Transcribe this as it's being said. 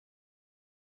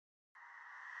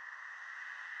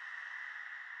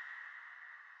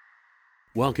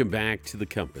Welcome back to The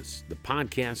Compass, the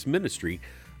podcast ministry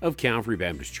of Calvary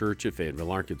Baptist Church of Fayetteville,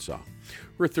 Arkansas.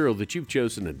 We're thrilled that you've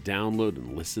chosen to download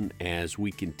and listen as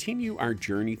we continue our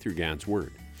journey through God's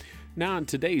Word. Now, in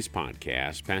today's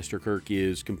podcast, Pastor Kirk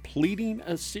is completing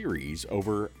a series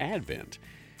over Advent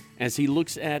as he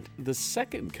looks at the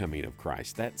second coming of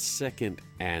Christ, that second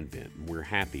Advent. We're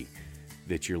happy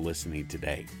that you're listening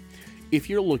today. If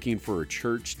you're looking for a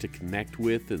church to connect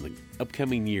with in the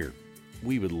upcoming year,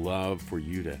 we would love for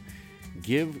you to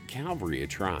give Calvary a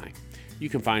try. You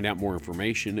can find out more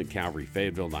information at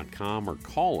calvaryfayetteville.com or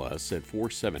call us at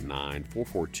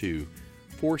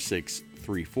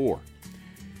 479-442-4634.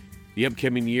 The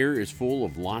upcoming year is full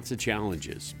of lots of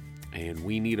challenges, and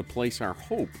we need to place our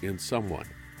hope in someone.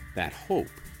 That hope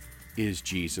is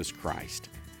Jesus Christ.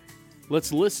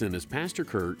 Let's listen as Pastor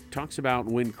Kirk talks about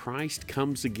when Christ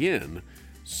comes again,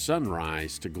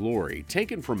 sunrise to glory,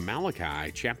 taken from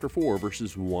Malachi chapter 4,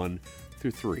 verses 1 through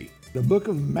 3. The book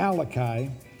of Malachi,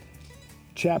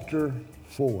 chapter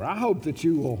 4. I hope that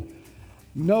you will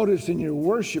notice in your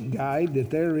worship guide that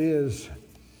there is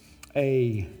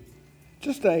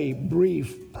just a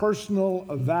brief personal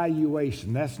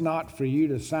evaluation. That's not for you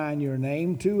to sign your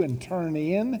name to and turn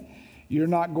in. You're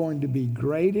not going to be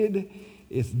graded.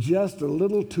 It's just a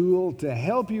little tool to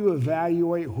help you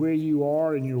evaluate where you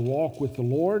are in your walk with the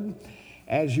Lord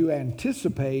as you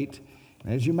anticipate,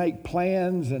 as you make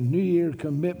plans and New Year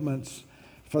commitments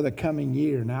for the coming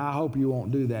year. Now, I hope you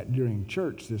won't do that during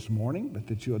church this morning, but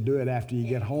that you'll do it after you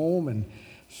get home and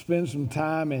spend some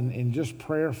time in just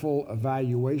prayerful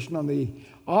evaluation. On the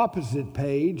opposite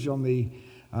page, on the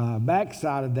back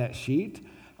side of that sheet,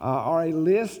 are a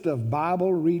list of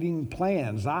Bible reading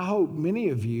plans. I hope many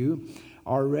of you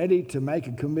are ready to make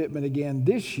a commitment again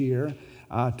this year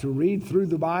to read through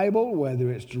the Bible,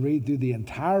 whether it's to read through the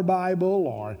entire Bible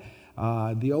or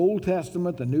the Old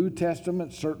Testament, the New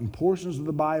Testament, certain portions of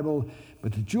the Bible,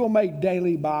 but that you'll make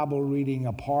daily Bible reading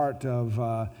a part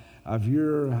of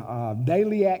your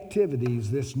daily activities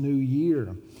this new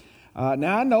year.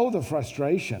 Now, I know the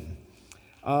frustration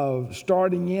of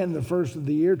starting in the first of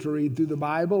the year to read through the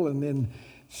Bible, and then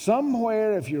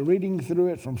somewhere, if you're reading through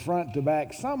it from front to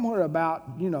back, somewhere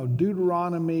about,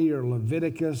 Deuteronomy or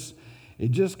Leviticus, it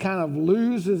just kind of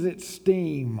loses its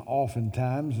steam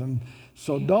oftentimes. And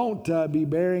so don't be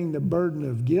bearing the burden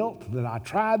of guilt that I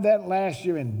tried that last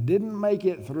year and didn't make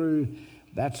it through.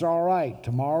 That's all right.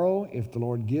 Tomorrow, if the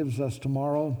Lord gives us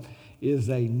tomorrow, is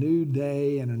a new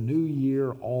day and a new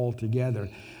year altogether.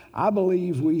 I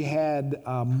believe we had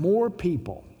more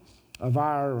people of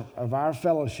our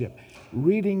fellowship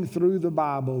reading through the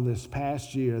Bible this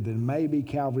past year than maybe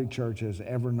Calvary Church has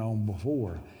ever known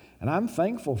before. And I'm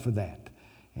thankful for that.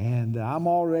 And I'm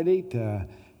all ready to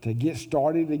get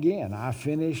started again. I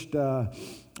finished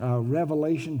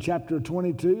Revelation chapter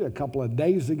 22 a couple of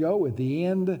days ago at the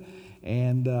end,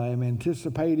 and I'm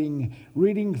anticipating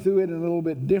reading through it in a little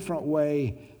bit different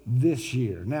way this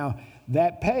year. Now,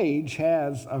 that page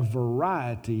has a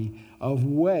variety of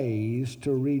ways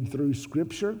to read through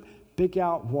Scripture. Pick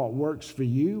out what works for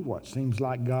you, what seems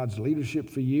like God's leadership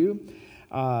for you.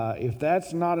 If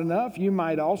that's not enough, you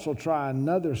might also try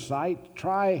another site.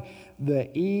 Try the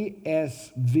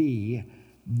ESV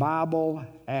Bible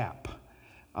app.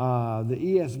 The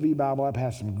ESV Bible app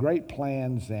has some great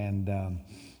plans, and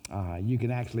you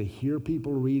can actually hear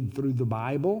people read through the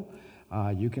Bible.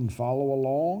 You can follow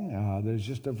along. There's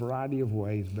just a variety of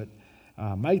ways, but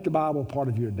make the Bible part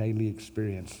of your daily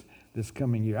experience this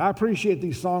coming year. I appreciate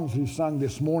these songs we've sung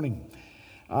this morning.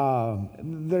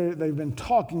 They've been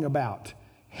talking about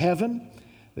heaven.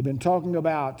 They've been talking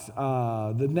about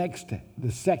the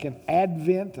second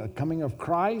advent, the coming of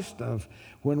Christ, of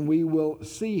when we will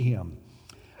see Him.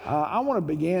 I want to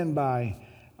begin by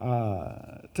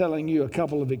telling you a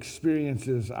couple of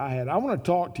experiences I had. I want to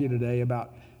talk to you today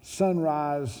about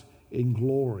sunrise in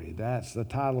glory. That's the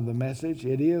title of the message.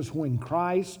 It is when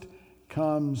Christ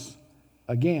comes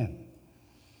again.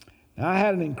 Now, I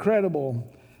had an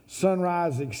incredible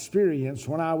sunrise experience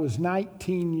when I was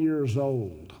 19 years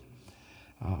old.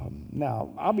 Now,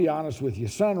 I'll be honest with you,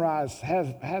 sunrise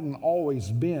hadn't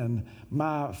always been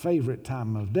my favorite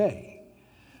time of day.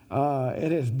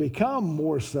 It has become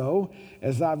more so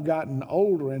as I've gotten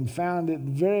older and found it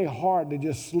very hard to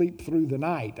just sleep through the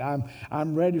night.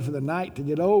 I'm ready for the night to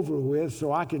get over with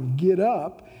so I can get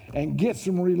up and get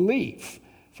some relief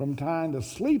from trying to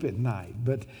sleep at night.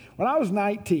 But when I was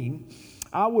 19,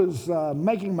 I was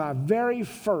making my very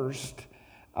first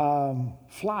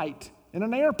flight in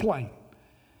an airplane.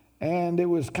 And it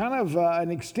was kind of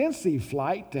an extensive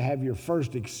flight to have your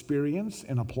first experience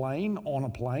in a plane, on a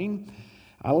plane.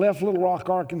 I left Little Rock,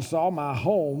 Arkansas, my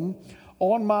home,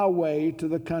 on my way to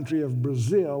the country of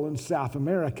Brazil in South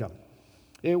America.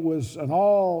 It was an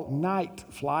all-night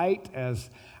flight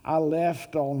as I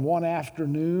left on one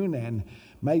afternoon and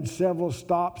made several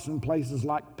stops in places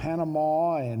like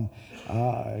Panama and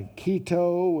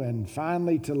Quito, and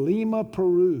finally to Lima,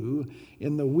 Peru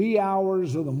in the wee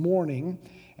hours of the morning,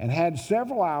 and had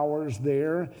several hours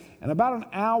there. And about an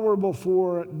hour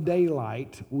before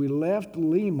daylight, we left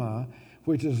Lima,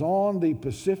 which is on the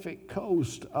Pacific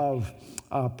coast of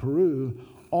Peru,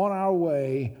 on our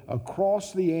way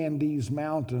across the Andes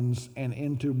Mountains and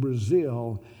into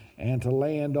Brazil, and to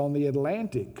land on the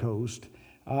Atlantic coast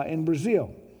in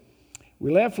Brazil.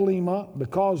 We left Lima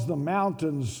because the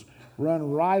mountains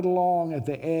run right along at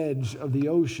the edge of the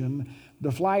ocean.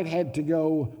 The flight had to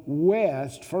go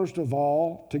west, first of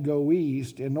all, to go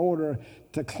east in order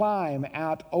to climb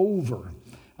out over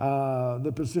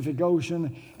the Pacific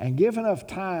Ocean and give enough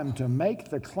time to make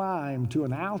the climb to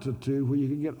an altitude where you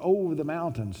could get over the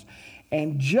mountains.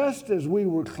 And just as we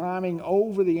were climbing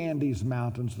over the Andes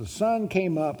Mountains, the sun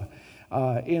came up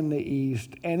in the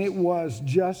east, and it was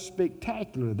just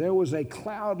spectacular. There was a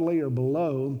cloud layer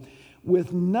below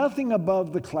with nothing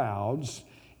above the clouds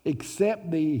except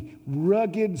the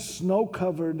rugged,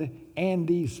 snow-covered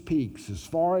Andes peaks, as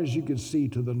far as you could see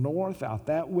to the north out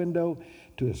that window,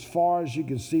 to as far as you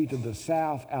could see to the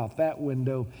south out that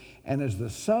window. And as the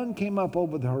sun came up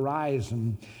over the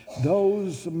horizon,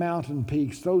 those mountain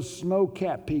peaks, those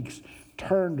snow-capped peaks,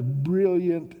 turned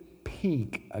brilliant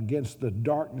pink against the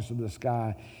darkness of the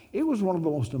sky. It was one of the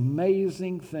most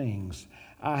amazing things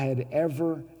I had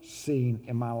ever seen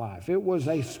in my life. It was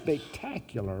a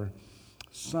spectacular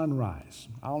sunrise.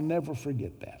 I'll never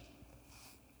forget that.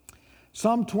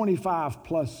 Some 25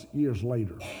 plus years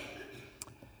later,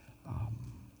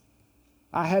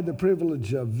 I had the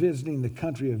privilege of visiting the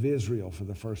country of Israel for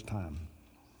the first time,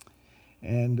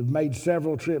 and have made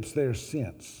several trips there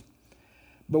since.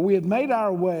 But we had made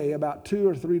our way about 2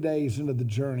 or 3 days into the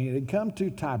journey and had come to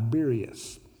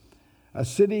Tiberias, a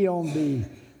city on the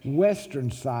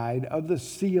western side of the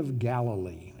Sea of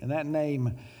Galilee. And that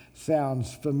name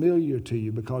sounds familiar to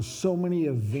you because so many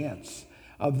events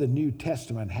of the New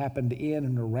Testament happened in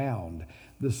and around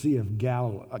the Sea of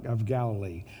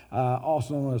Galilee,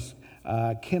 also known as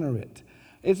Kinneret.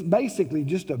 It's basically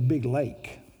just a big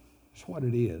lake. That's what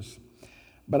it is.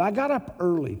 But I got up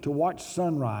early to watch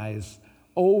sunrise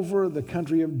over the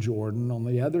country of Jordan on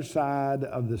the other side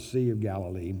of the Sea of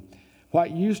Galilee,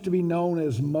 what used to be known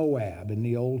as Moab in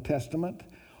the Old Testament,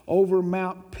 over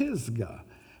Mount Pisgah,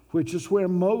 which is where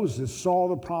Moses saw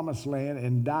the promised land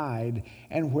and died,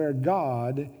 and where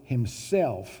God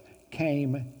himself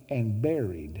came and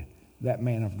buried that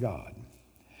man of God.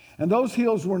 And those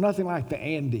hills were nothing like the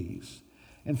Andes.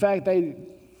 In fact, they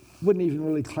wouldn't even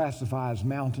really classify as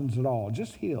mountains at all,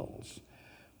 just hills.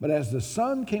 But as the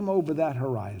sun came over that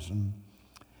horizon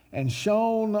and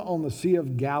shone on the Sea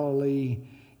of Galilee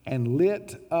and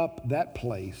lit up that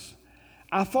place,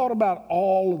 I thought about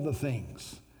all of the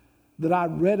things that I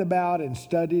read about and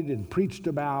studied and preached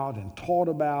about and taught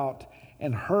about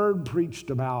and heard preached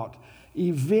about,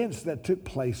 events that took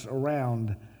place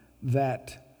around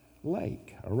that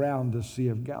lake, around the Sea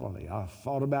of Galilee. I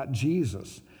thought about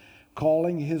Jesus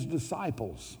calling his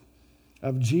disciples,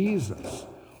 of Jesus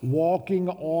walking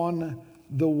on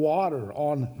the water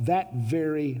on that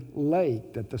very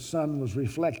lake that the sun was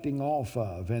reflecting off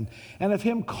of, and of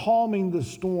him calming the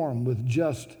storm with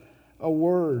just a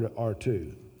word or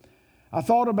two. I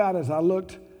thought about, as I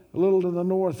looked a little to the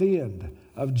north end,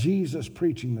 of Jesus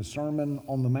preaching the Sermon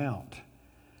on the Mount,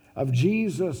 of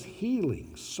Jesus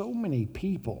healing so many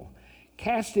people,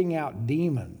 casting out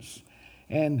demons,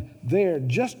 and there,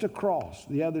 just across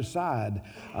the other side,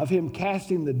 of him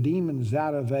casting the demons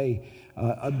out of a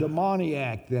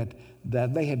demoniac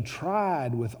that they had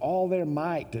tried with all their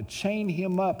might to chain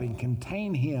him up and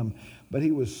contain him, but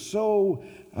he was so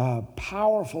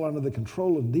powerful under the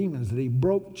control of demons that he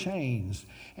broke chains,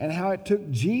 and how it took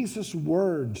Jesus'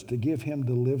 words to give him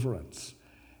deliverance,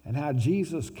 and how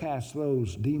Jesus cast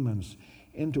those demons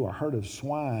into a herd of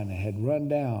swine and had run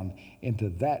down into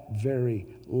that very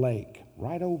lake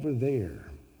right over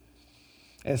there.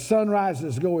 As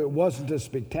sunrises go, it wasn't as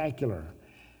spectacular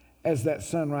as that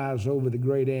sunrise over the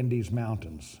great Andes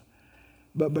Mountains.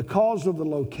 But because of the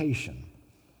location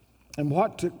and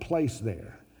what took place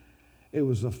there, it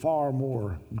was a far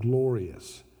more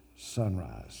glorious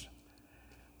sunrise.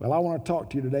 Well, I want to talk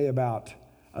to you today about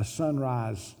a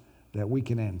sunrise that we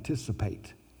can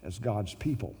anticipate as God's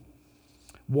people.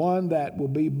 One that will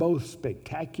be both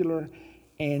spectacular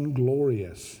and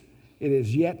glorious. It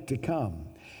is yet to come.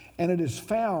 And it is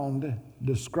found,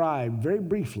 described very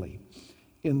briefly,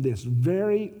 in this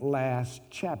very last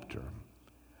chapter,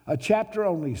 a chapter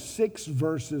only 6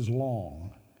 verses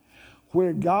long,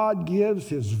 where God gives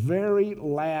his very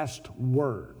last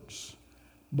words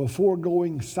before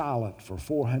going silent for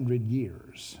 400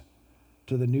 years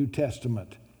to the New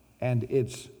Testament and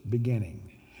its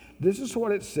beginning. This is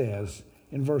what it says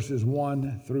in verses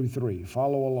 1 through 3.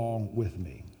 Follow along with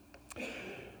me.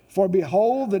 For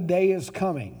behold, the day is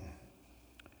coming,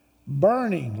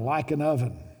 burning like an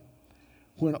oven,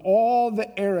 when all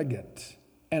the arrogant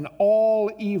and all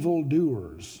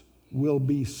evildoers will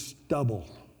be stubble.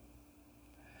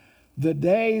 The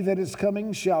day that is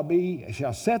coming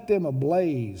shall set them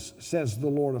ablaze, says the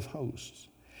Lord of hosts,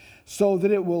 so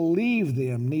that it will leave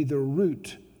them neither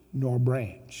root nor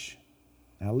branch.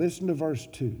 Now listen to verse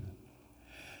 2.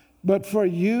 But for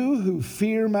you who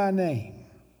fear my name,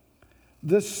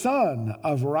 the Son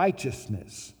of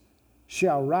Righteousness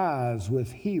shall rise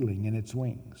with healing in its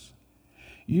wings.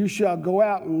 You shall go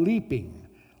out leaping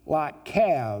like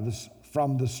calves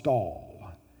from the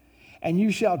stall, and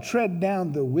you shall tread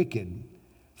down the wicked,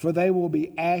 for they will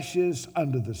be ashes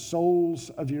under the soles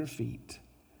of your feet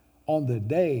on the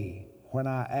day when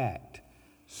I act,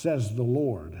 says the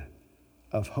Lord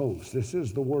of hosts. This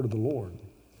is the word of the Lord.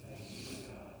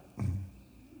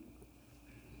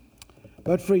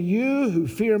 But for you who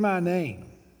fear my name,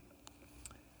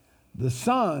 the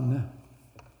Son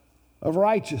of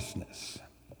Righteousness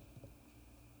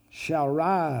shall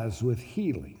rise with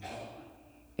healing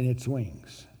in its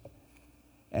wings.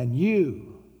 And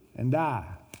you and I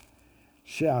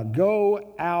shall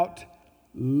go out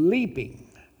leaping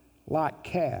like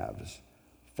calves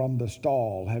from the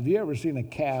stall. Have you ever seen a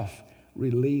calf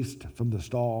released from the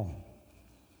stall?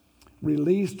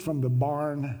 Released from the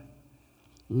barn,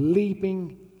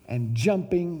 leaping and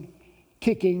jumping,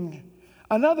 kicking.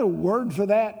 Another word for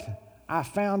that, I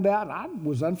found out, I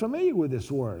was unfamiliar with this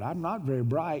word. I'm not very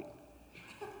bright.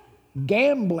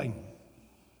 Gambling.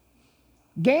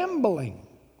 Gambling.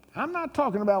 I'm not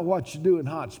talking about what you do in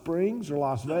Hot Springs or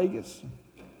Las Vegas,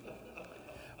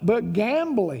 but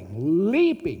gambling,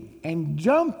 leaping and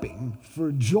jumping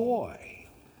for joy.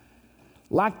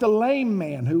 Like the lame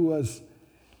man who was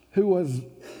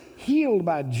healed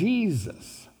by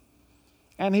Jesus,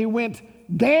 and he went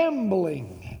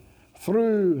gambling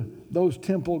through those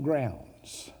temple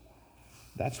grounds.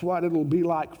 That's what it'll be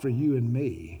like for you and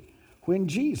me when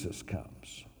Jesus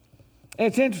comes.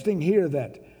 It's interesting here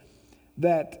that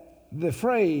the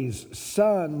phrase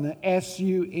Son,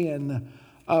 S-U-N,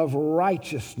 of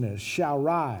righteousness shall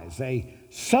rise, a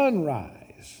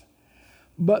sunrise.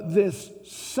 But this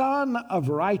Son of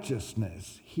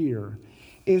righteousness here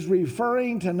is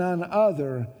referring to none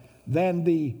other than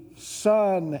the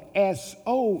Son,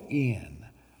 S-O-N,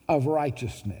 of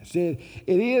righteousness. It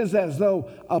is as though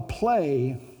a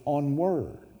play on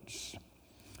words.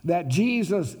 That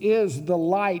Jesus is the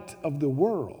light of the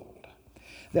world.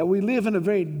 That we live in a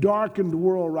very darkened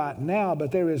world right now,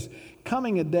 but there is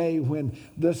coming a day when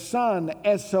the sun,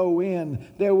 S-O-N,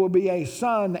 there will be a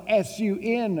sun,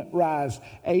 S-U-N, rise,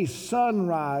 a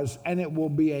sunrise, and it will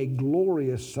be a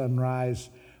glorious sunrise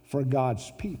for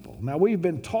God's people. Now, we've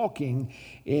been talking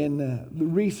in the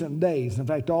recent days, in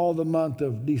fact, all the month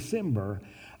of December,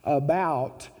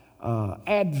 about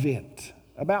Advent,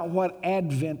 about what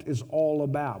Advent is all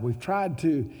about. We've tried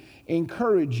to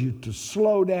encourage you to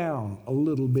slow down a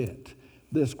little bit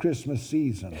this Christmas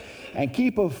season and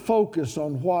keep a focus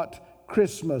on what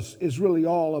Christmas is really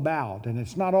all about. And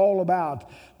it's not all about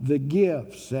the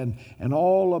gifts and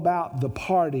all about the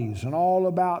parties and all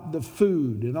about the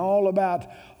food and all about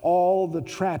all the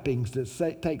trappings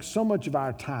that take so much of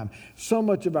our time, so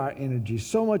much of our energy,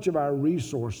 so much of our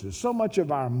resources, so much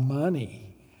of our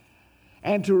money.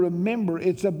 And to remember,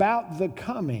 it's about the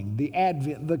coming, the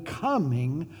Advent, the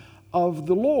coming of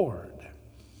the Lord.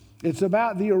 It's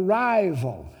about the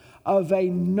arrival of a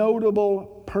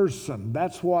notable person.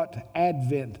 That's what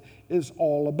Advent is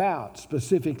all about,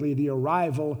 specifically the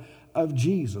arrival of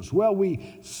Jesus. Well,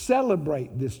 we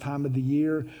celebrate this time of the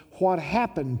year what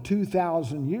happened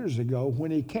 2,000 years ago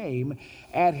when he came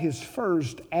at his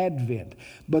first Advent.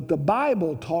 But the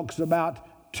Bible talks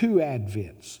about two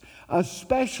Advents,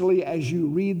 especially as you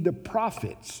read the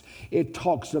prophets. It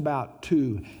talks about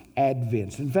two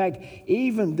Advents. In fact,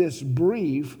 even this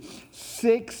brief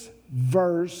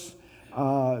 6-verse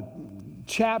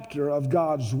chapter of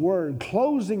God's Word,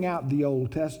 closing out the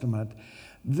Old Testament,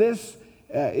 this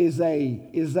is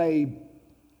a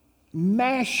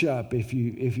mashup, if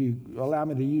you allow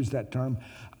me to use that term,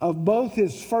 of both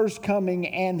his first coming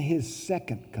and his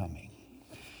second coming.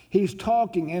 He's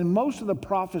talking, and most of the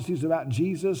prophecies about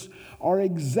Jesus are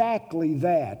exactly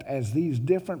that, as these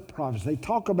different prophecies. They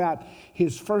talk about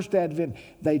his first advent,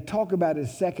 they talk about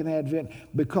his second advent,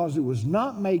 because it was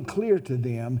not made clear to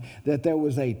them that there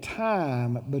was a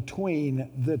time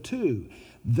between the two.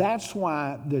 That's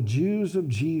why the Jews of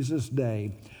Jesus'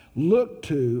 day looked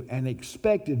to and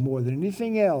expected more than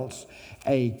anything else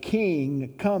a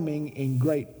king coming in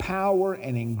great power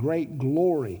and in great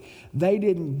glory. They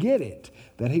didn't get it,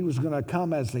 that he was going to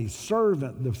come as a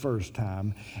servant the first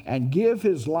time and give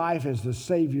his life as the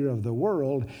Savior of the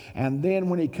world. And then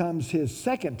when he comes his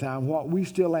second time, what we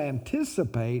still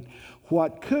anticipate,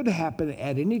 what could happen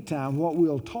at any time, what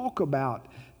we'll talk about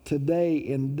today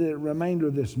in the remainder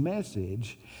of this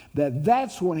message,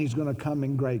 that's when he's going to come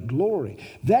in great glory.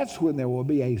 That's when there will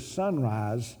be a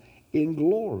sunrise in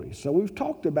glory. So we've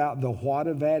talked about the what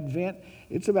of Advent.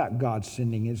 It's about God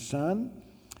sending his Son.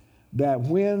 That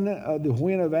the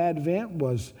when of Advent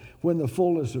was when the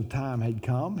fullness of time had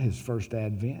come, his first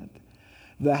Advent.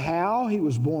 The how, he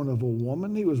was born of a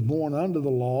woman. He was born under the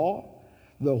law.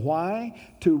 The why,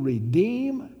 to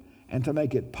redeem and to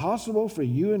make it possible for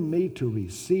you and me to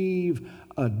receive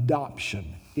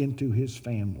adoption into his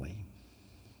family.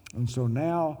 And so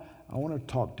now I want to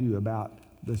talk to you about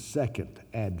the second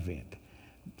advent.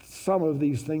 Some of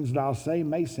these things that I'll say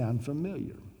may sound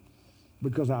familiar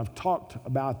because I've talked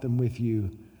about them with you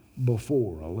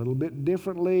before, a little bit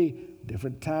differently,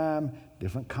 different time,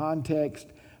 different context,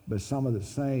 but some of the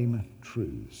same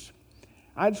truths.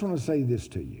 I just want to say this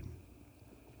to you.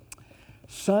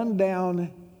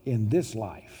 Sundown in this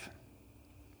life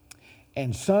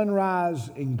and sunrise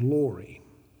in glory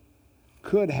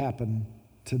could happen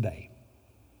today.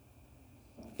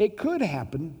 It could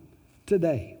happen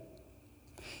today.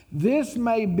 This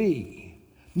may be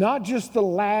not just the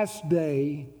last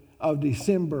day of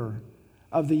December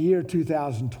of the year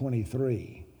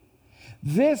 2023.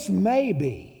 This may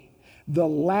be the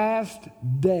last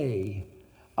day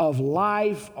of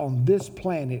life on this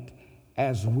planet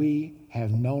as we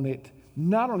have known it,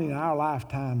 not only in our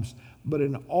lifetimes, but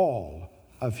in all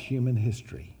of human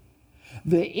history.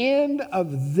 The end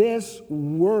of this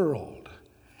world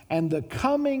and the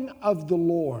coming of the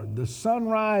Lord, the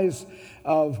sunrise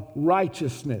of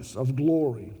righteousness, of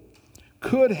glory,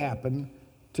 could happen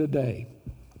today.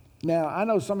 Now, I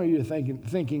know some of you are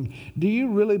thinking, do you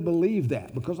really believe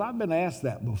that? Because I've been asked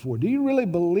that before. Do you really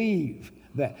believe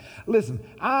that? Listen,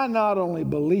 I not only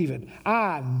believe it,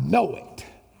 I know it.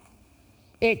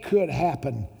 It could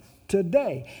happen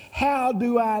today. How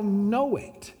do I know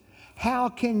it? How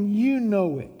can you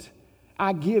know it?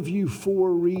 I give you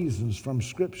 4 reasons from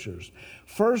scriptures.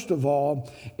 First of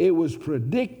all, it was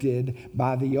predicted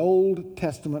by the Old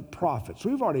Testament prophets.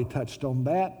 We've already touched on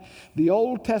that. The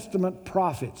Old Testament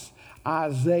prophets,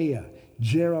 Isaiah,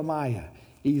 Jeremiah,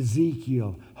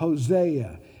 Ezekiel,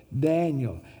 Hosea,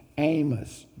 Daniel,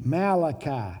 Amos,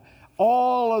 Malachi,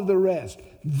 all of the rest.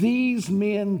 These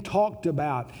men talked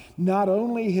about not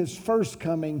only his first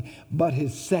coming, but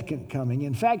his second coming.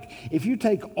 In fact, if you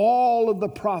take all of the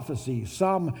prophecies,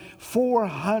 some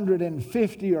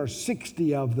 450 or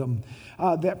 60 of them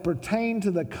that pertain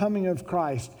to the coming of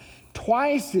Christ,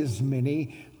 twice as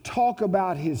many talk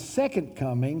about his second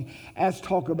coming as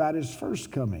talk about his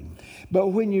first coming. But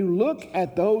when you look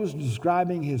at those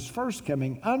describing his first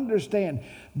coming, understand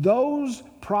those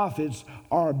prophets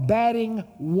are batting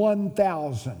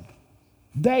 1,000.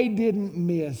 They didn't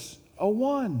miss a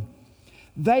one.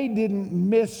 They didn't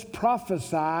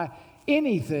misprophesy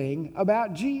anything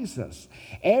about Jesus.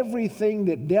 Everything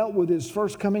that dealt with his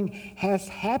first coming has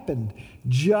happened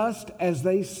just as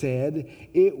they said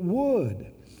it would.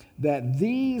 That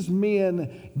these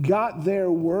men got their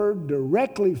word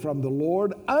directly from the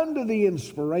Lord, under the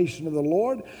inspiration of the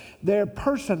Lord. Their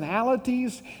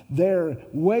personalities, their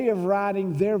way of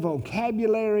writing, their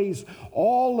vocabularies,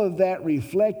 all of that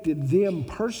reflected them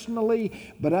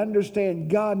personally. But understand,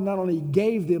 God not only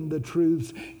gave them the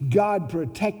truths, God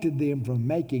protected them from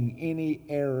making any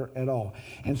error at all.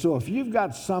 And so if you've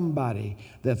got somebody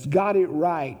that's got it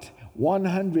right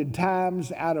 100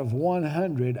 times out of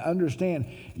 100, understand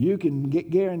you can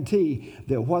guarantee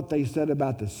that what they said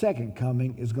about the second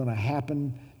coming is going to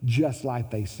happen just like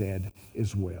they said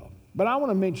as well. But I want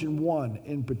to mention one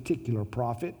in particular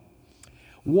prophet,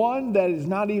 one that is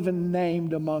not even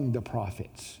named among the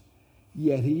prophets,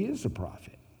 yet he is a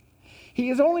prophet. He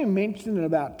is only mentioned in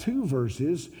about 2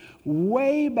 verses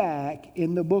way back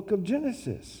in the book of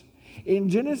Genesis. In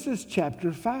Genesis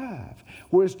chapter 5,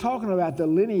 where it's talking about the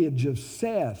lineage of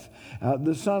Seth,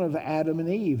 the son of Adam and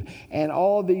Eve. And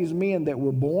all these men that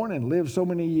were born and lived so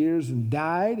many years and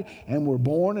died, and were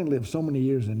born and lived so many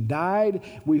years and died,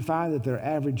 we find that their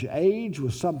average age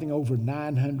was something over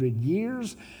 900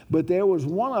 years. But there was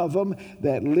one of them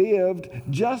that lived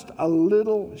just a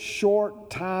little short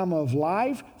time of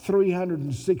life,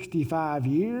 365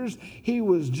 years. He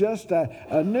was just a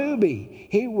newbie.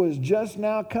 He was just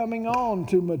now coming on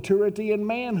to maturity and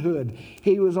manhood.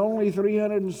 He was only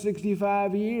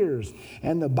 365 years.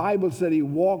 And the Bible said he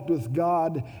walked with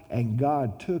God and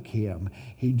God took him.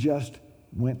 He just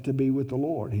went to be with the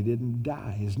Lord. He didn't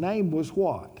die. His name was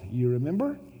what? You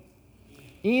remember?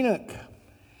 Enoch.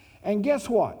 And guess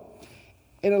what?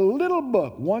 In a little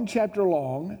book, 1 chapter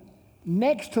long,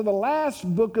 next to the last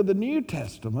book of the New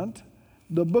Testament,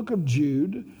 the book of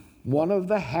Jude, one of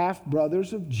the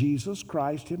half-brothers of Jesus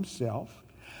Christ himself,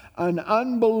 an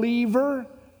unbeliever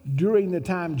during the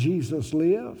time Jesus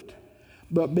lived,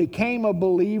 but became a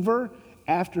believer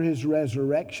after his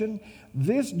resurrection.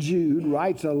 This Jude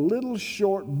writes a little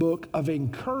short book of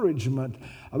encouragement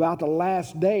about the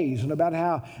last days and about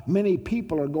how many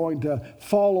people are going to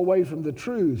fall away from the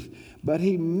truth. But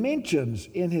he mentions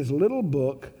in his little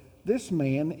book this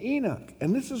man Enoch.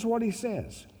 And this is what he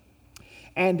says.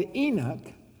 And Enoch,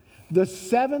 the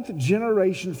seventh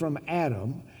generation from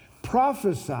Adam,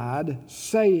 prophesied,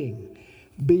 saying,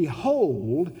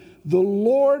 Behold, the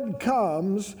Lord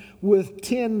comes with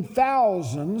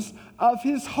 10,000s of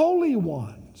his holy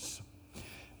ones.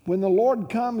 When the Lord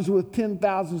comes with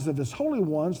 10,000s of his holy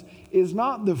ones is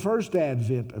not the first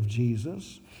advent of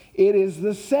Jesus. It is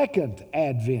the second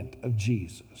advent of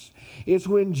Jesus. It's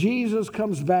when Jesus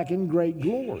comes back in great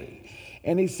glory.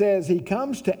 And he says he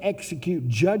comes to execute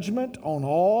judgment on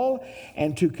all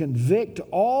and to convict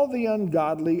all the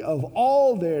ungodly of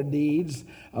all their deeds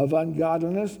of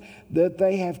ungodliness that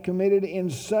they have committed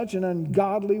in such an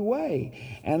ungodly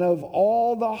way, and of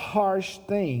all the harsh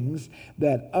things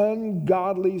that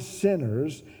ungodly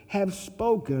sinners have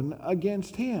spoken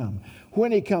against him.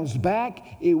 When he comes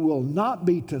back, it will not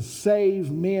be to save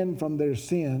men from their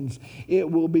sins. It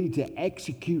will be to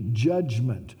execute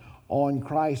judgment on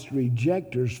Christ's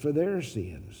rejectors for their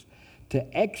sins,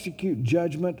 to execute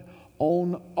judgment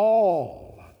on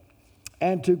all,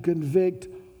 and to convict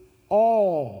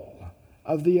all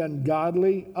of the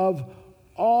ungodly of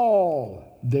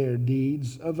all their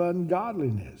deeds of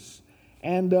ungodliness,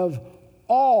 and of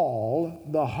all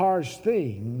the harsh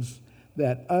things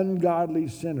that ungodly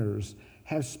sinners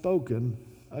have spoken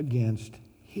against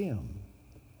him.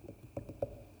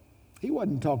 He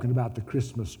wasn't talking about the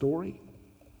Christmas story.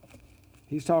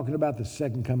 He's talking about the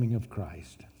second coming of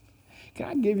Christ. Can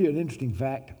I give you an interesting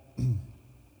fact?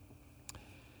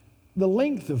 The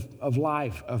length of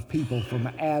life of people from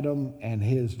Adam and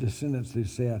his descendants through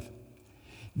Seth.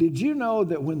 Did you know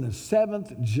that when the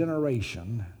seventh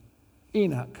generation,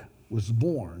 Enoch, was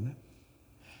born,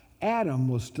 Adam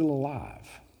was still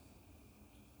alive?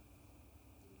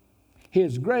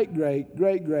 His great,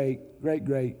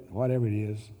 whatever it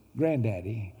is,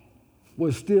 granddaddy,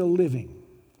 was still living.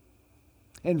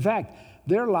 In fact,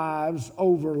 their lives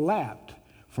overlapped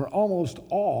for almost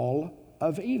all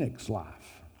of Enoch's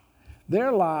life.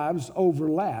 Their lives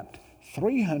overlapped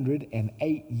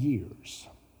 308 years.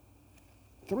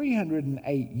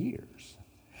 308 years.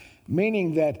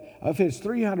 Meaning that of his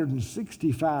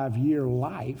 365-year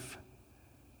life,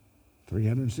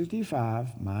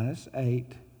 365 minus 8,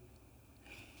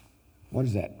 what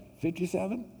is that,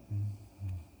 57?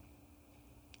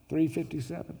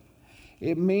 357.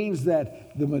 It means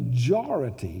that the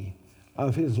majority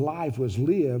of his life was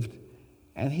lived,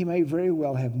 and he may very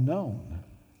well have known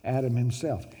Adam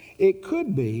himself. It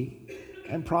could be,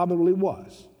 and probably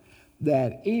was,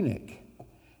 that Enoch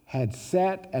had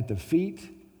sat at the feet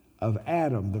of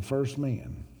Adam, the first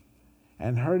man,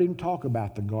 and heard him talk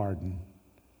about the garden.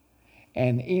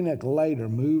 And Enoch later,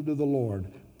 moved to the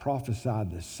Lord, prophesied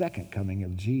the second coming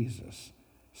of Jesus,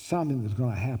 something that's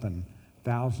going to happen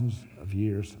thousands of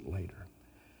years later.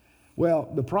 Well,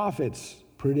 the prophets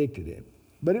predicted it,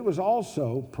 but it was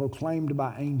also proclaimed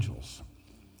by angels.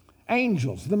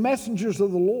 Angels, the messengers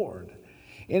of the Lord.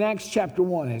 In Acts chapter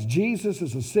 1, as Jesus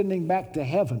is ascending back to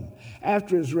heaven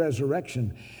after his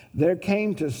resurrection, there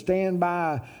came to stand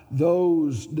by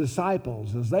those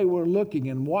disciples as they were looking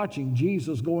and watching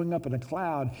Jesus going up in a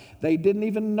cloud. They didn't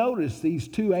even notice these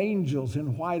two angels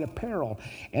in white apparel.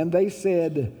 And they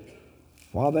said,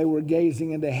 while they were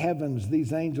gazing into heavens,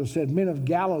 these angels said, Men of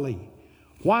Galilee,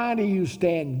 why do you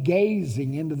stand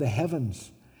gazing into the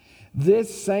heavens?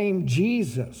 This same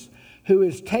Jesus who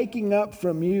is taking up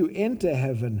from you into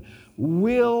heaven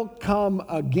will come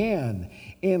again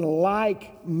in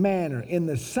like manner, in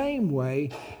the same way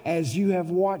as you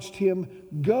have watched him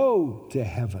go to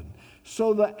heaven.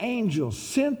 So the angels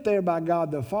sent there by God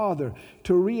the Father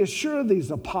to reassure these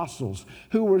apostles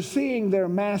who were seeing their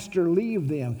master leave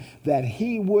them that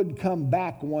he would come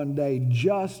back one day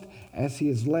just as he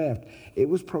has left. It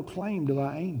was proclaimed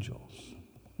by angels.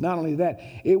 Not only that,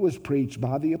 it was preached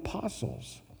by the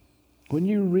apostles. When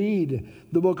you read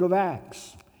the book of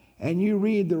Acts and you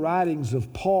read the writings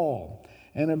of Paul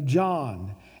and of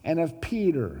John and of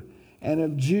Peter and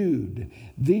of Jude,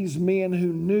 these men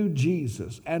who knew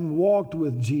Jesus and walked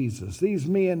with Jesus, these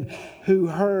men who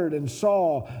heard and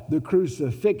saw the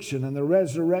crucifixion and the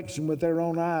resurrection with their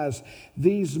own eyes,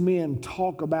 these men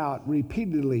talk about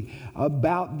repeatedly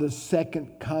about the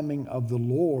second coming of the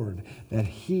Lord, that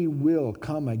he will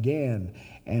come again,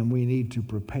 and we need to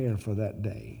prepare for that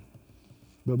day.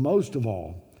 But most of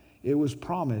all, it was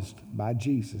promised by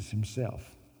Jesus himself.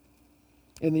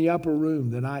 In the upper room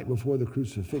the night before the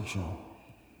crucifixion,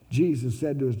 Jesus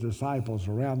said to his disciples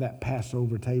around that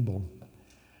Passover table,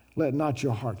 "Let not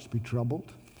your hearts be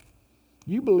troubled.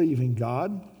 You believe in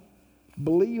God,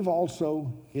 believe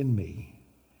also in me.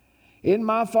 In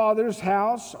my Father's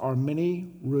house are many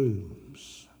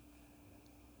rooms.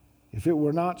 If it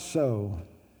were not so,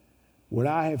 would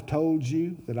I have told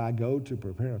you that I go to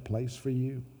prepare a place for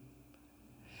you?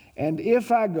 And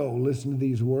if I go," listen to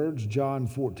these words, John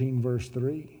 14, verse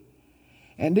 3,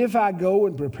 "and if I go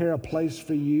and prepare a place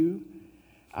for you,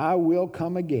 I will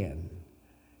come again,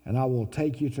 and I will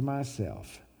take you to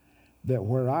myself, that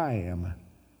where I am,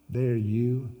 there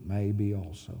you may be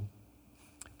also."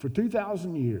 For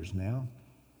 2,000 years now,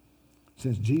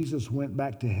 since Jesus went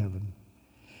back to heaven,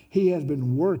 he has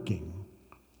been working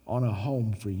on a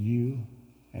home for you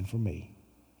and for me.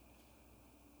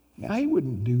 Now, he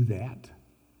wouldn't do that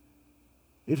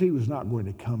if he was not going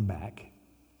to come back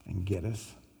and get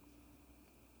us.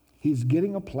 He's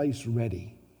getting a place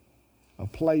ready, a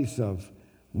place of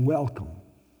welcome,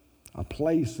 a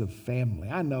place of family.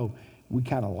 I know we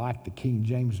kind of like the King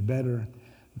James better,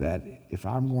 that if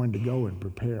I'm going to go and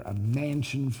prepare a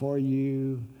mansion for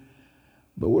you,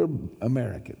 but we're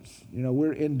Americans,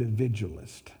 we're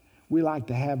individualists. We like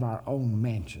to have our own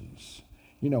mansions,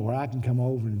 where I can come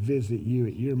over and visit you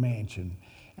at your mansion,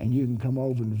 and you can come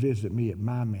over and visit me at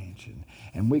my mansion,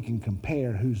 and we can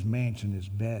compare whose mansion is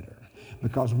better,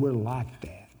 because we're like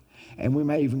that. And we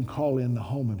may even call in the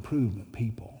home improvement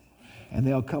people, and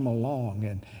they'll come along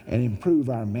and improve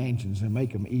our mansions and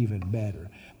make them even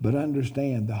better. But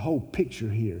understand, the whole picture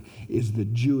here is the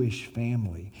Jewish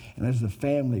family. And as the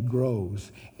family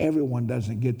grows, everyone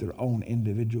doesn't get their own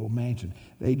individual mansion.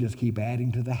 They just keep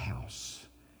adding to the house,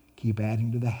 keep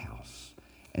adding to the house.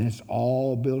 And it's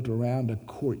all built around a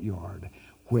courtyard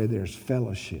where there's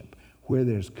fellowship, where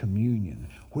there's communion,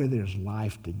 where there's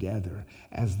life together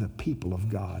as the people of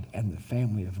God and the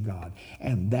family of God.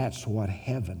 And that's what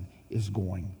heaven is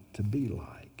going to be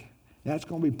like. That's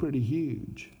going to be pretty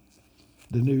huge,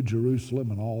 the New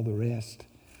Jerusalem and all the rest.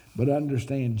 But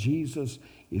understand, Jesus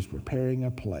is preparing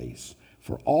a place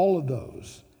for all of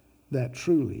those that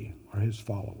truly are his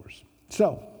followers.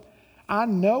 So, I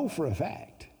know for a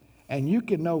fact, and you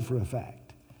can know for a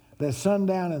fact, that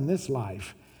sundown in this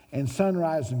life and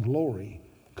sunrise in glory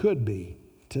could be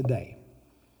today.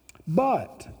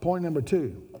 But, point number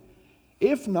 2,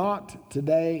 if not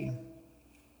today,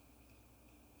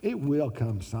 it will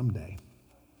come someday.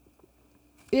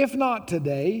 If not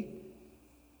today,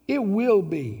 it will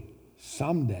be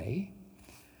someday.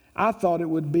 I thought it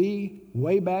would be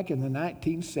way back in the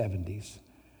 1970s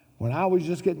when I was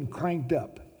just getting cranked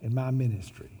up in my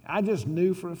ministry. I just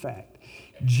knew for a fact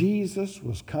Jesus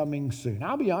was coming soon.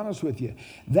 I'll be honest with you,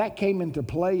 that came into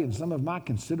play in some of my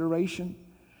consideration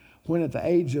when at the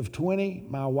age of 20,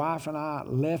 my wife and I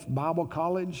left Bible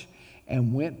college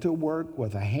and went to work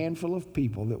with a handful of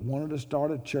people that wanted to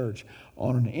start a church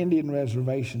on an Indian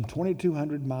reservation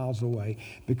 2,200 miles away,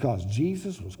 because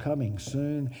Jesus was coming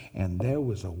soon and there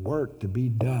was a work to be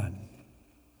done.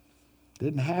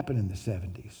 Didn't happen in the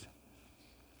 70s.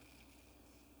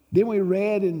 Then we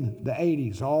read in the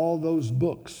 80s all those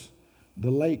books,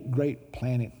 The Late Great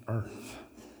Planet Earth.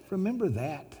 Remember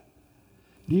that?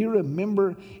 Do you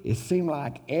remember it seemed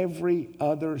like every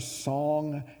other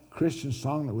song, Christian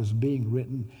song that was being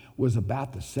written, was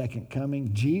about the second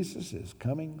coming? Jesus is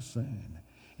coming soon,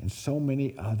 and so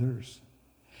many others.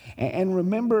 And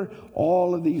remember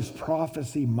all of these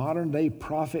prophecy, modern day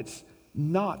prophets,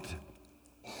 not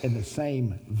in the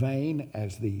same vein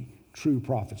as the true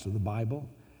prophets of the Bible,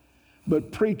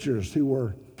 but preachers who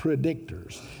were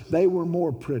predictors. They were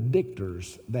more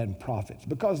predictors than prophets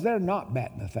because they're not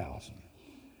batting 1,000.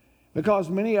 Because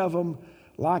many of them,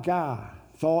 like I,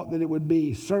 thought that it would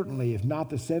be certainly, if not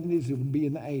the 70s, it would be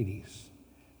in the 80s.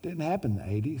 Didn't happen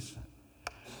in the 80s.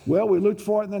 Well, we looked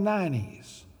for it in the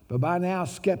 90s, but by now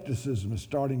skepticism is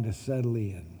starting to settle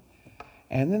in.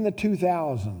 And then the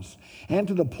 2000s, and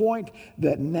to the point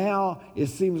that now it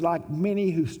seems like many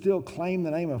who still claim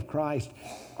the name of Christ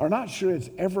are not sure it's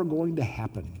ever going to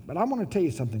happen. But I want to tell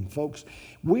you something, folks.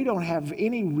 We don't have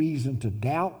any reason to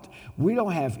doubt. We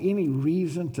don't have any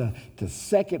reason to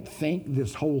second think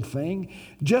this whole thing.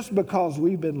 Just because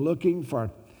we've been looking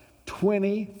for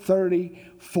 20, 30,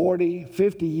 40,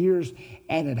 50 years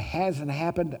and it hasn't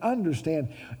happened,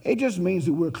 understand, it just means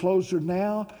that we're closer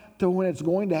now to when it's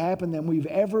going to happen than we've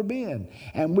ever been.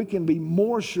 And we can be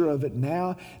more sure of it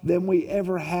now than we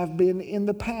ever have been in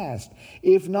the past.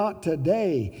 If not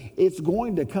today, it's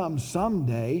going to come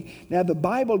someday. Now, the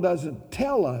Bible doesn't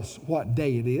tell us what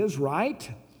day it is,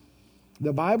 right?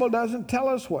 The Bible doesn't tell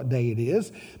us what day it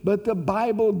is, but the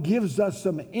Bible gives us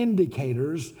some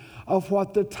indicators of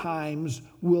what the times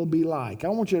will be like. I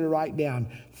want you to write down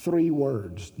 3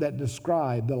 words that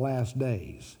describe the last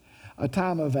days. A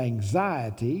time of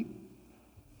anxiety,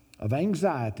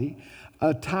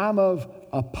 a time of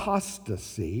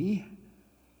apostasy,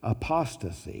 a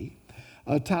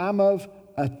time of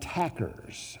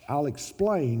attackers. I'll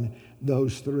explain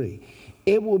those 3.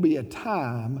 It will be a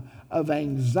time of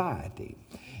anxiety.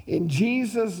 In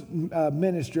Jesus'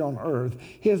 ministry on earth,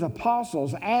 his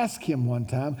apostles asked him one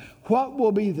time, what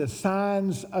will be the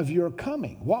signs of your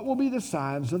coming? What will be the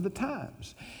signs of the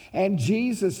times? And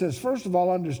Jesus says, first of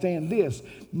all, understand this.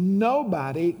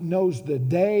 Nobody knows the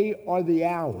day or the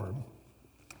hour.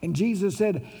 And Jesus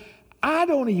said, I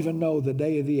don't even know the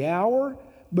day or the hour,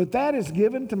 but that is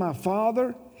given to my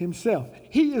Father himself.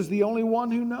 He is the only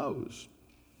one who knows.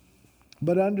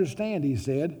 But understand, he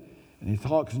said, and he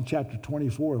talks in chapter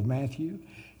 24 of Matthew,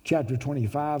 chapter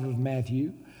 25 of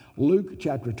Matthew, Luke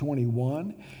chapter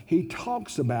 21, he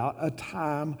talks about a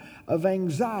time of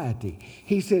anxiety.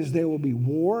 He says there will be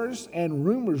wars and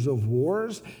rumors of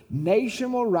wars.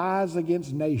 Nation will rise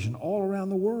against nation all around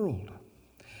the world.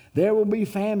 There will be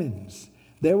famines.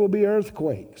 There will be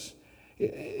earthquakes.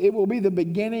 It will be the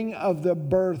beginning of the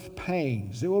birth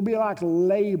pains. It will be like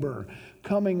labor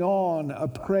coming on a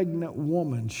pregnant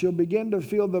woman. She'll begin to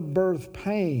feel the birth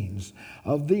pains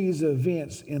of these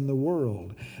events in the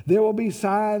world. There will be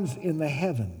signs in the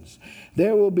heavens.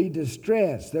 There will be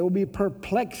distress. There will be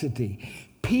perplexity.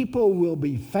 People will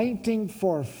be fainting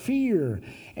for fear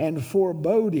and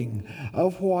foreboding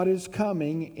of what is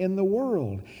coming in the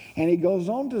world. And he goes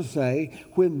on to say,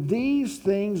 when these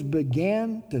things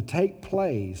begin to take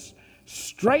place,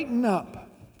 straighten up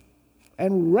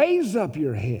and raise up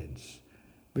your heads,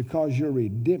 because your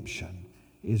redemption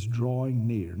is drawing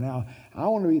near. Now, I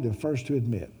want to be the first to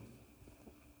admit,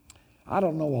 I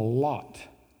don't know a lot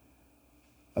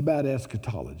about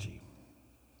eschatology.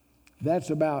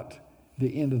 That's about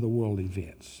the end of the world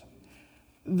events.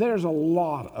 There's a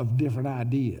lot of different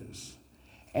ideas.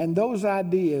 And those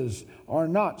ideas are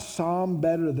not some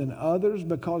better than others,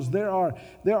 because there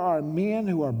are men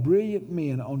who are brilliant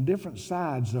men on different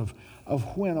sides of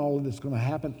when all of this is going to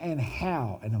happen and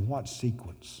how and in what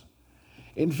sequence.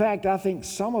 In fact, I think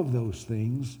some of those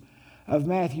things of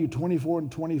Matthew 24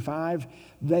 and 25,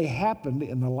 they happened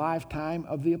in the lifetime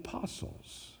of the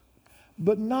apostles,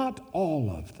 but not all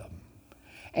of them.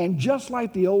 And just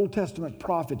like the Old Testament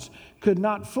prophets could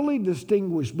not fully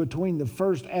distinguish between the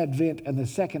first advent and the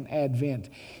second advent,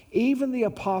 even the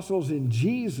apostles in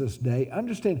Jesus' day,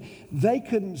 understand, they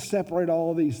couldn't separate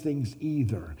all these things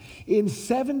either. In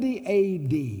 70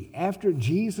 A.D., after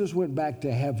Jesus went back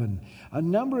to heaven, a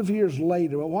number of years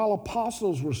later, while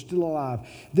apostles were still alive,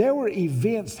 there were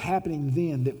events happening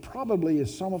then that probably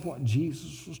is some of what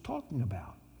Jesus was talking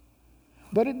about.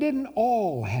 But it didn't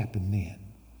all happen then.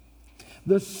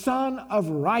 The Son of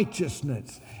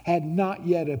Righteousness had not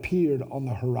yet appeared on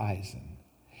the horizon.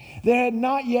 There had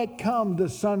not yet come the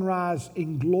sunrise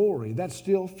in glory. That's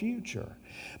still future.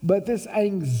 But this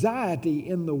anxiety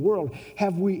in the world,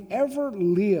 have we ever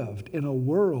lived in a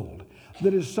world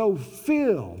that is so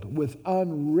filled with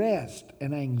unrest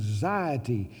and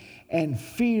anxiety and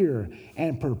fear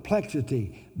and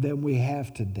perplexity than we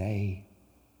have today?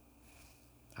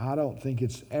 I don't think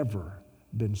it's ever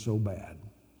been so bad.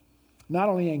 Not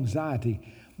only anxiety,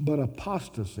 but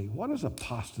apostasy. What does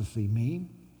apostasy mean?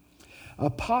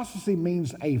 Apostasy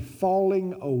means a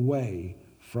falling away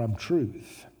from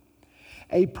truth.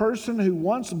 A person who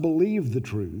once believed the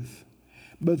truth,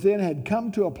 but then had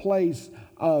come to a place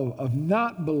of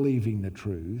not believing the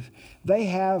truth, they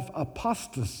have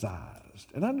apostatized.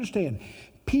 And understand,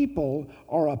 people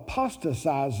are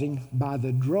apostatizing by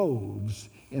the droves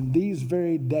in these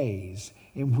very days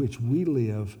in which we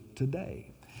live today.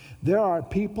 There are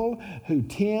people who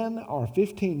 10 or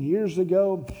 15 years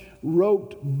ago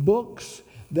wrote books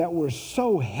that were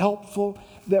so helpful,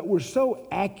 that were so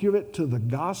accurate to the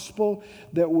gospel,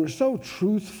 that were so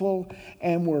truthful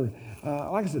and were,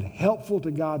 like I said, helpful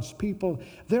to God's people.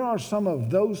 There are some of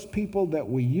those people that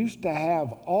we used to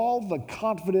have all the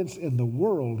confidence in the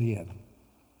world in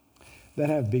that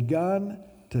have begun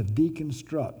to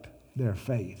deconstruct their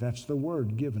faith. That's the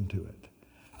word given to it.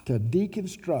 To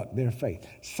deconstruct their faith.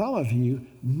 Some of you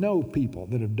know people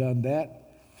that have done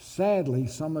that. Sadly,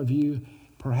 some of you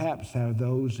perhaps have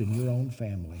those in your own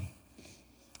family.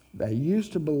 They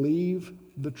used to believe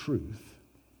the truth,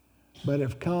 but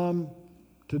have come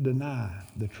to deny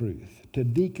the truth, to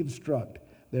deconstruct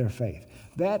their faith.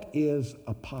 That is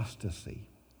apostasy.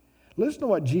 Listen to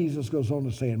what Jesus goes on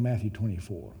to say in Matthew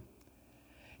 24.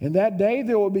 In that day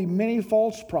there will be many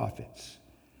false prophets.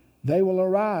 They will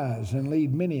arise and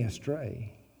lead many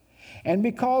astray. And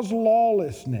because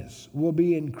lawlessness will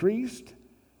be increased,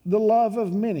 the love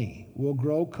of many will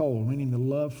grow cold, meaning the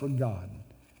love for God.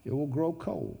 It will grow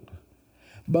cold.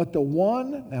 But the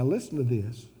one, now listen to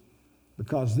this,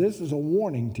 because this is a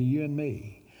warning to you and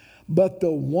me. But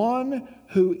the one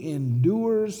who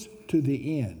endures to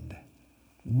the end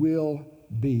will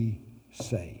be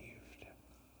saved.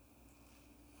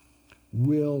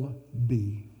 Will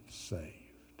be saved.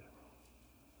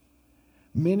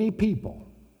 Many people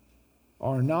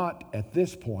are not at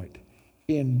this point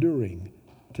enduring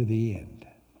to the end.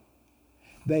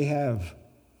 They have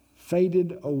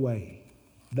faded away.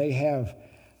 They have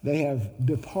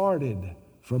departed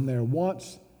from their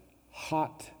once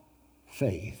hot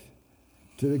faith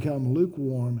to become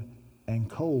lukewarm and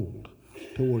cold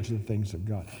towards the things of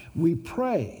God. We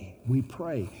pray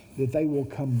that they will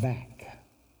come back,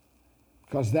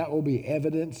 because that will be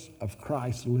evidence of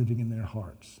Christ living in their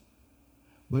hearts.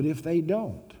 But if they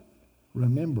don't,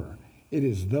 remember, it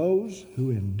is those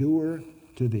who endure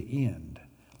to the end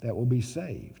that will be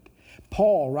saved.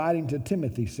 Paul, writing to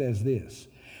Timothy, says this,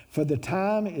 "For the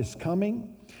time is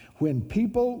coming when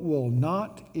people will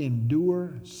not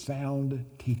endure sound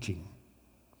teaching,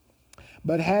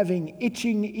 but having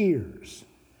itching ears,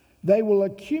 they will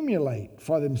accumulate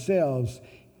for themselves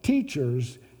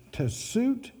teachers to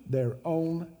suit their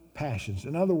own passions."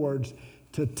 In other words,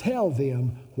 to tell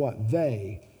them what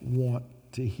they want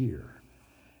to hear.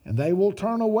 And they will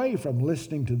turn away from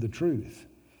listening to the truth,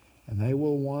 and they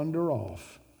will wander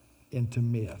off into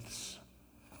myths.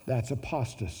 That's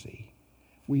apostasy.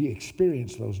 We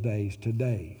experience those days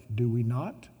today, do we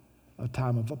not? A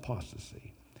time of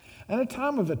apostasy. And a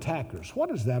time of attackers. What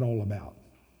is that all about?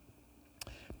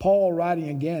 Paul, writing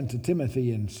again to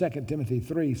Timothy in 2 Timothy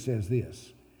 3, says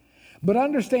this, "But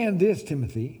understand this,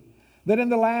 Timothy, that in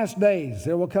the last days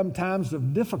there will come times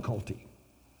of difficulty.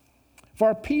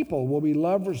 For people will be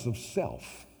lovers of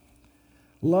self,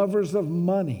 lovers of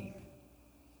money,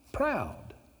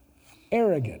 proud,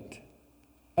 arrogant,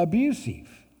 abusive,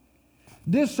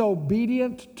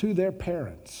 disobedient to their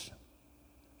parents,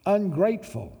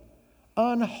 ungrateful,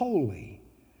 unholy,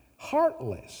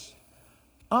 heartless,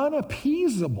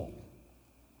 unappeasable,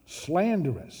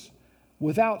 slanderous,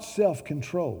 without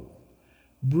self-control,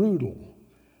 brutal,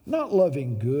 not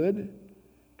loving good,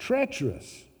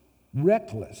 treacherous,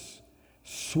 reckless,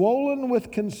 swollen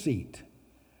with conceit,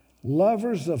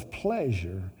 lovers of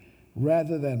pleasure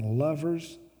rather than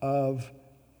lovers of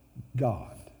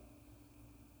God."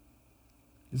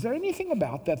 Is there anything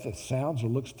about that sounds or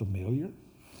looks familiar?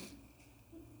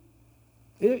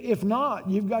 If not,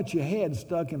 you've got your head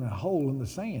stuck in a hole in the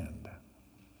sand.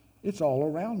 It's all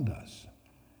around us.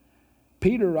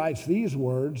 Peter writes these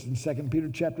words in 2 Peter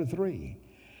chapter 3.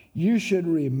 "You should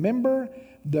remember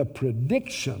the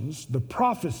predictions, the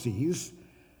prophecies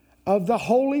of the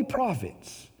holy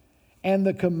prophets, and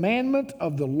the commandment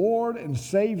of the Lord and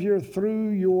Savior through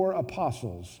your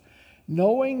apostles,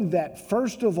 knowing that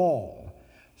first of all,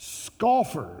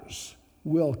 scoffers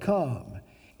will come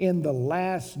in the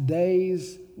last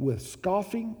days with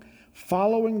scoffing,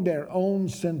 following their own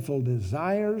sinful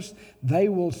desires. They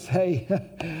will say,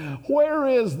 'Where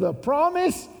is the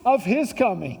promise of his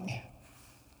coming?'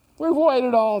 We've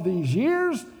waited all these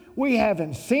years. We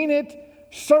haven't seen it.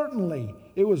 Certainly,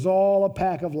 it was all a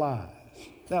pack of lies."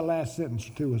 That last sentence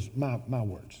or two was my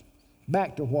words.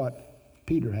 Back to what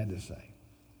Peter had to say.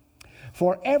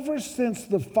 "For ever since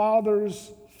the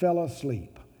fathers fell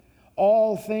asleep,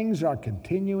 All things are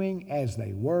continuing as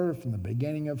they were from the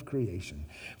beginning of creation.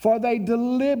 For they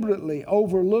deliberately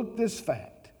overlooked this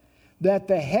fact, that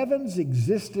the heavens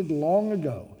existed long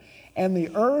ago, and the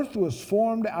earth was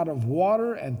formed out of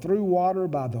water and through water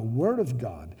by the word of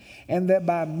God, and that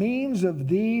by means of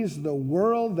these the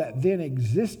world that then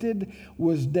existed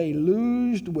was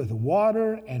deluged with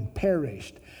water and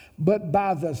perished. But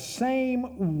by the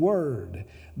same word,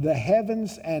 the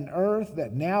heavens and earth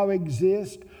that now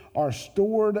exist are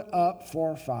stored up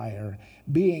for fire,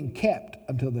 being kept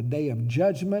until the day of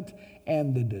judgment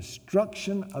and the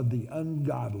destruction of the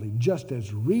ungodly. Just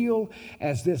as real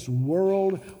as this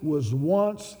world was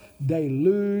once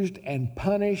deluged and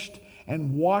punished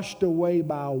and washed away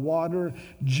by water,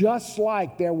 just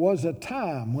like there was a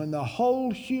time when the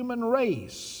whole human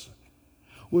race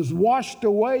was washed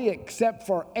away except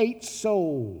for 8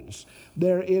 souls,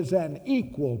 there is an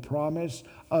equal promise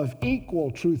of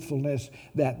equal truthfulness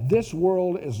that this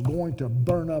world is going to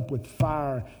burn up with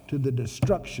fire to the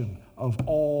destruction of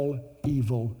all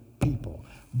evil people.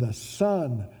 The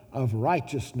Son of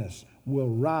Righteousness will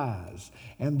rise,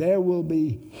 and there will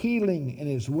be healing in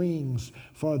his wings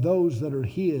for those that are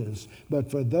his, but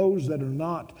for those that are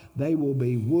not, they will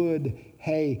be wood,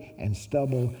 hay, and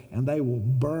stubble, and they will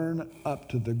burn up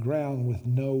to the ground with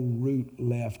no root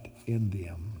left in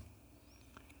them.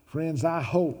 Friends, I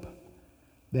hope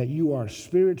that you are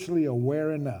spiritually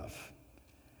aware enough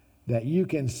that you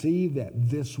can see that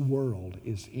this world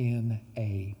is in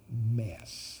a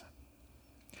mess.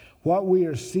 What we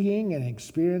are seeing and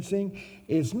experiencing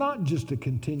is not just a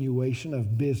continuation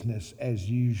of business as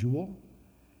usual.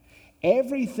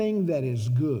 Everything that is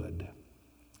good,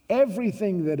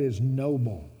 everything that is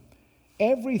noble,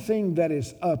 everything that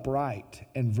is upright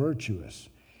and virtuous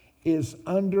is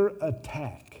under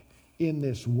attack in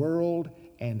this world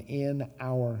and in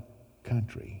our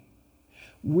country.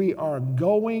 We are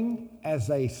going as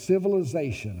a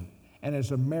civilization and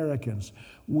as Americans,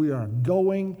 we are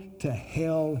going to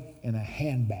hell in a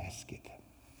handbasket.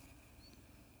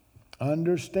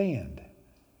 Understand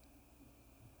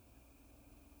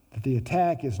that the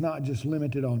attack is not just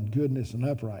limited on goodness and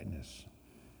uprightness.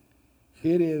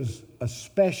 It is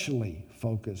especially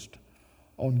focused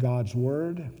on God's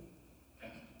Word,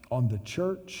 on the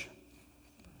church,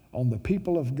 on the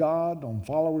people of God, on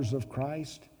followers of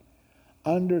Christ.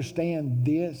 Understand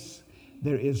this,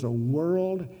 there is a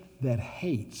world that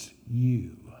hates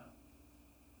you.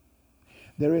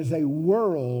 There is a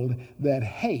world that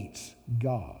hates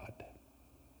God.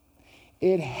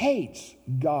 It hates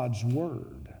God's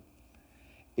Word.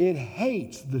 It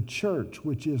hates the church,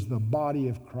 which is the body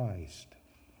of Christ.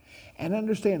 And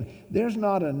understand, there's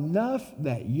not enough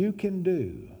that you can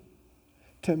do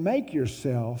to make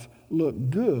yourself look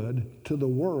good to the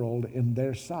world in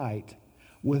their sight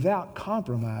without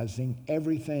compromising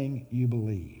everything you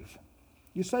believe.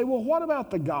 You say, well, what about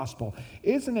the gospel?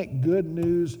 Isn't it good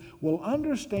news? Well,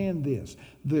 understand this.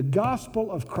 The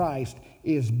gospel of Christ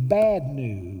is bad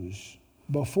news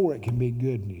before it can be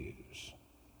good news.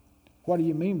 What do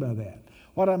you mean by that?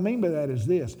 What I mean by that is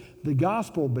this. The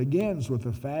gospel begins with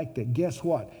the fact that, guess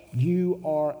what? You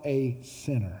are a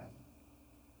sinner.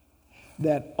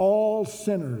 That all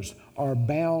sinners are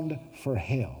bound for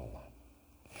hell.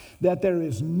 That there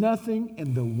is nothing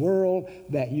in the world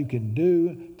that you can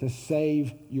do to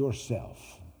save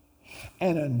yourself.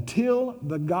 And until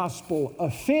the gospel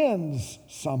offends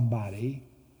somebody,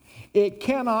 it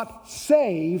cannot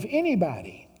save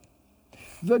anybody.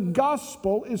 The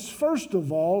gospel is, first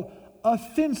of all,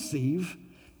 offensive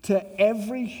to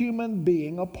every human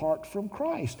being apart from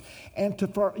Christ. And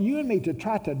for you and me to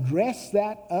try to dress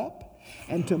that up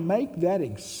and to make that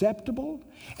acceptable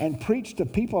and preach to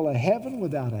people a heaven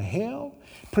without a hell,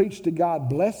 preach to God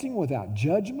blessing without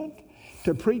judgment,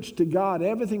 to preach to God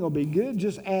everything will be good,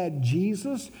 just add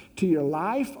Jesus to your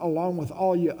life along with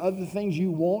all your other things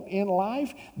you want in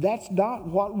life, that's not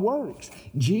what works.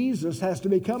 Jesus has to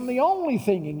become the only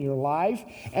thing in your life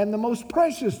and the most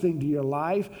precious thing to your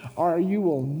life, or you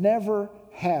will never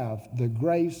have the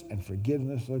grace and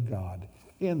forgiveness of God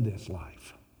in this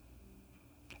life.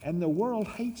 And the world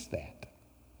hates that.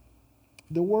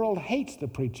 The world hates the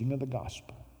preaching of the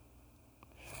gospel.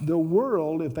 The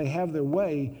world, if they have their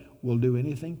way, will do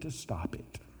anything to stop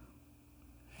it.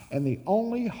 And the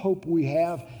only hope we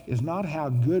have is not how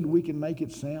good we can make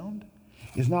it sound,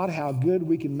 is not how good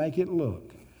we can make it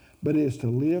look, but it is to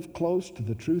live close to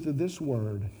the truth of this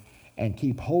word and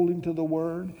keep holding to the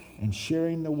word and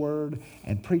sharing the word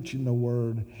and preaching the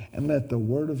word, and let the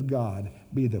word of God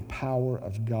be the power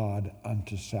of God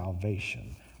unto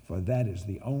salvation. For that is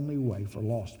the only way for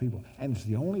lost people. And it's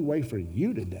the only way for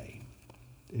you today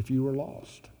if you were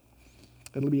lost.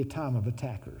 It'll be a time of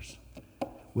attackers.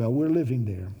 Well, we're living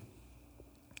there.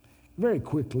 Very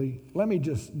quickly, let me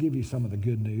just give you some of the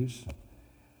good news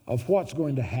of what's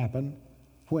going to happen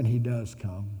when he does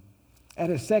come. At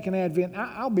his second advent,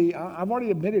 I've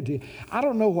already admitted to you, I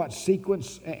don't know what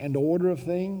sequence and order of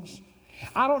things.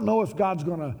 I don't know if God's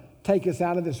going to take us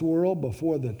out of this world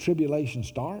before the tribulation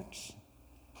starts.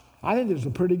 I think there's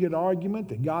a pretty good argument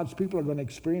that God's people are going to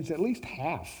experience at least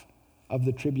half of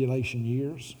the tribulation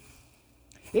years.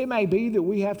 It may be that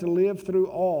we have to live through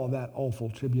all that awful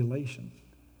tribulation.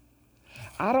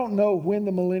 I don't know when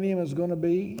the millennium is going to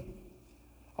be.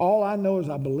 All I know is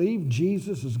I believe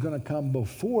Jesus is going to come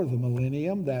before the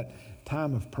millennium, that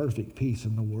time of perfect peace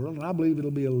in the world, and I believe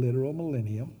it'll be a literal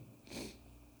millennium.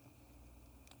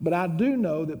 But I do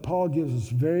know that Paul gives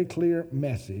us a very clear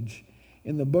message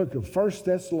in the book of 1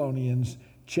 Thessalonians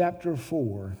chapter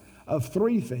 4 of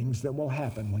three things that will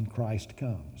happen when Christ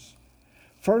comes.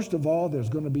 First of all, there's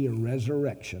going to be a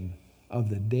resurrection of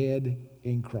the dead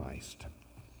in Christ.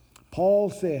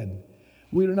 Paul said,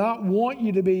 "We do not want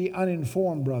you to be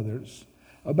uninformed, brothers,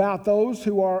 about those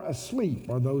who are asleep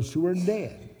or those who are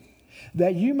dead,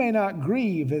 that you may not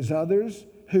grieve as others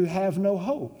who have no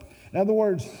hope." In other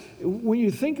words, when you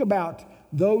think about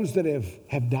those that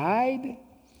have died,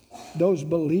 those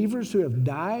believers who have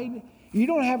died, you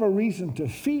don't have a reason to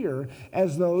fear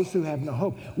as those who have no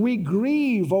hope. We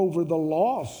grieve over the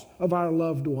loss of our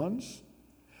loved ones,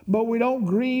 but we don't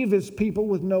grieve as people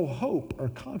with no hope or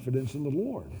confidence in the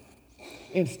Lord.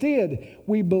 Instead,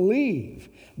 we believe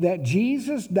that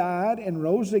Jesus died and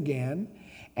rose again,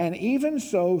 and even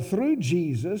so, through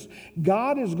Jesus,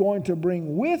 God is going to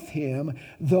bring with him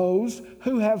those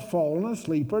who have fallen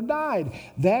asleep or died.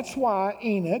 That's why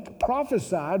Enoch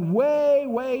prophesied way,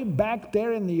 way back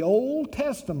there in the Old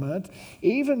Testament,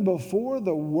 even before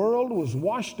the world was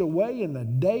washed away in the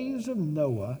days of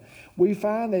Noah. We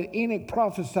find that Enoch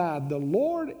prophesied, the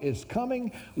Lord is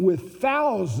coming with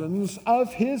thousands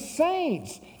of his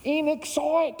saints. Enoch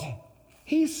saw it.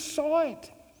 He saw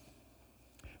it.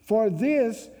 For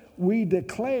this we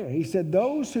declare, he said,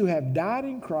 those who have died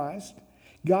in Christ,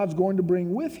 God's going to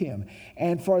bring with him.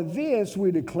 And for this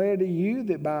we declare to you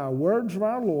that by a word from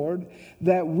our Lord,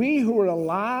 that we who are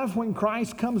alive when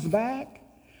Christ comes back,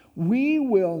 we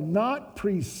will not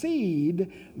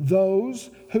precede those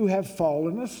who have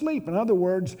fallen asleep. In other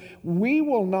words, we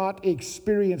will not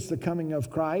experience the coming of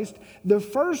Christ. The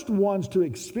first ones to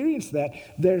experience that,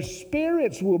 their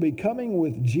spirits will be coming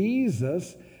with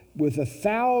Jesus, with the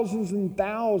thousands and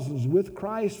thousands with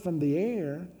Christ from the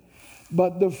air.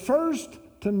 But the first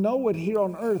to know it here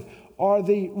on earth are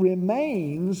the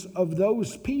remains of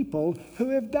those people who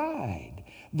have died.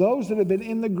 Those that have been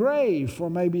in the grave for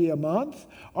maybe a month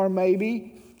or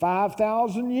maybe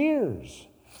 5,000 years.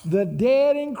 The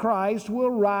dead in Christ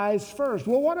will rise first.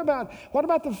 Well, what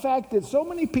about the fact that so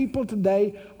many people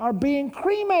today are being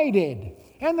cremated?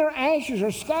 And their ashes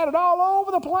are scattered all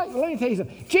over the place. Let me tell you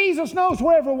something. Jesus knows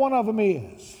where every one of them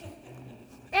is.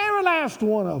 Every last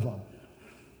one of them.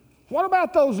 What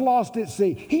about those lost at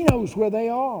sea? He knows where they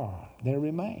are, their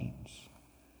remains.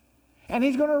 And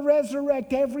he's going to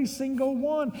resurrect every single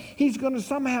one. He's going to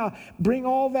somehow bring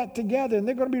all that together, and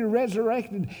they're going to be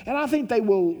resurrected. And I think they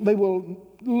will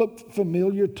look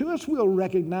familiar to us. We'll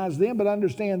recognize them, but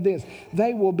understand this.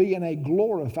 They will be in a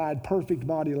glorified, perfect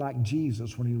body like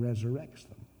Jesus when he resurrects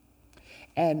them.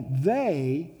 And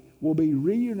they will be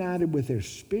reunited with their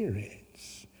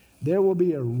spirits. There will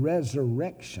be a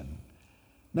resurrection.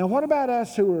 Now, what about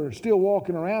us who are still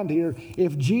walking around here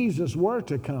if Jesus were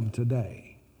to come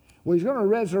today? Well, he's going to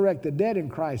resurrect the dead in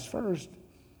Christ first.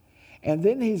 And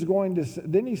then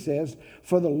he says,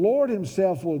 for the Lord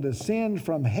himself will descend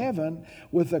from heaven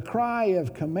with a cry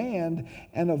of command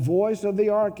and a voice of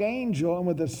the archangel and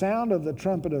with the sound of the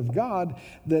trumpet of God.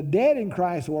 The dead in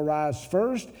Christ will rise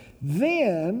first.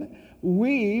 Then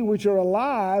we, which are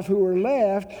alive, who are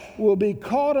left, will be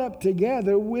caught up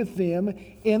together with them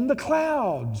in the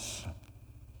clouds.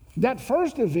 That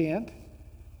first event,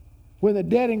 when the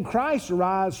dead in Christ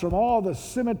arise from all the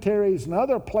cemeteries and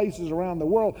other places around the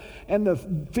world and the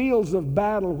fields of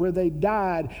battle where they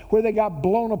died, where they got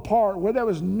blown apart, where there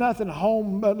was nothing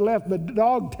home left but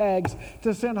dog tags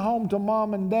to send home to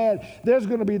mom and dad, there's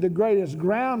going to be the greatest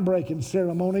groundbreaking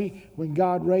ceremony when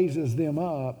God raises them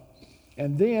up.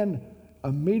 And then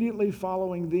immediately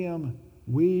following them,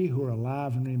 we who are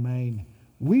alive and remain,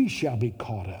 we shall be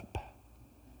caught up.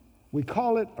 We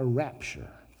call it a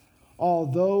rapture.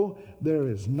 Although there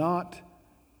is not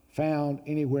found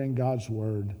anywhere in God's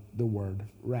word the word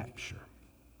rapture.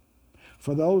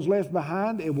 For those left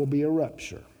behind, it will be a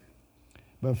rupture.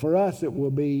 But for us, it will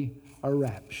be a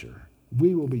rapture.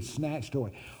 We will be snatched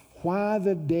away. Why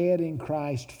the dead in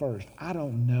Christ first? I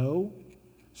don't know.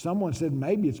 Someone said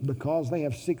maybe it's because they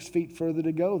have 6 feet further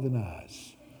to go than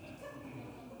us.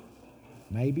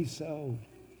 Maybe so.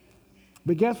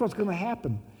 But guess what's going to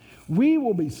happen? We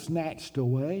will be snatched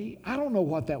away. I don't know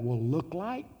what that will look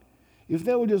like. If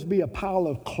there will just be a pile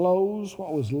of clothes,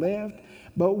 what was left,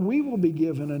 but we will be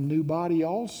given a new body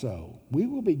also. We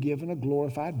will be given a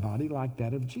glorified body like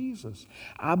that of Jesus.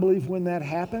 I believe when that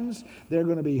happens, there are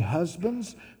going to be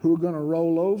husbands who are going to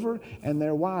roll over and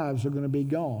their wives are going to be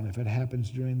gone if it happens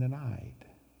during the night,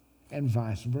 and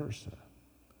vice versa.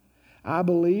 I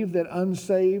believe that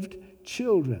unsaved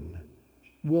children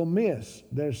will miss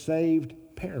their saved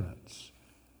parents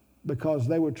because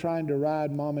they were trying to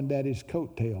ride mom and daddy's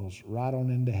coattails right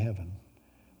on into heaven.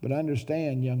 But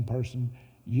understand, young person,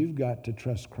 you've got to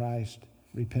trust Christ,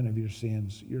 repent of your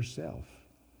sins yourself.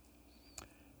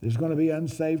 There's going to be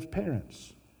unsaved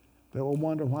parents that will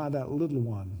wonder why that little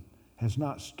one has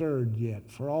not stirred yet.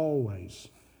 For always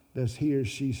does he or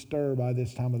she stir by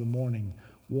this time of the morning,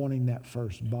 wanting that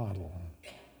first bottle.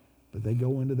 But they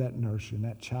go into that nursery and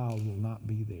that child will not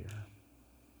be there.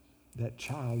 That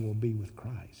child will be with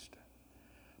Christ.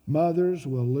 Mothers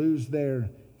will lose their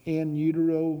in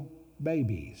utero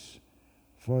babies,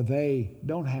 for they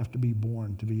don't have to be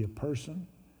born to be a person.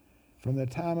 From the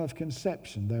time of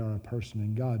conception, they are a person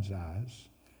in God's eyes,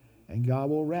 and God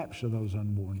will rapture those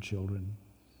unborn children.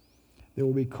 There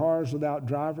will be cars without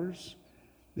drivers.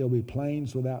 There will be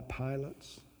planes without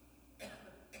pilots.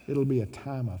 It'll be a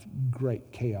time of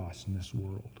great chaos in this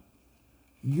world.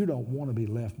 You don't want to be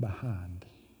left behind,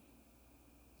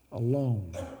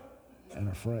 alone and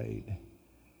afraid.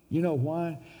 You know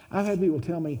why? I've had people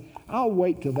tell me, I'll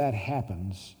wait till that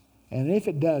happens, and if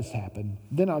it does happen,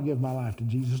 then I'll give my life to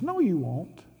Jesus. No, you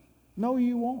won't. No,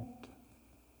 you won't.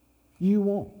 You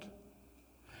won't.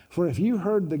 For if you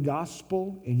heard the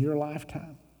gospel in your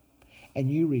lifetime,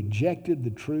 and you rejected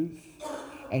the truth,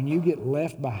 and you get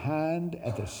left behind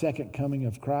at the second coming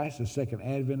of Christ, the second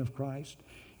advent of Christ,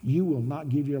 you will not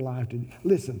give your life to...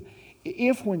 Listen,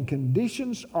 if when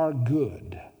conditions are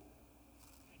good,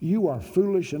 you are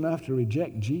foolish enough to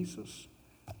reject Jesus,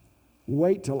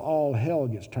 wait till all hell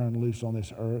gets turned loose on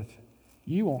this earth.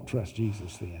 You won't trust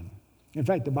Jesus then. In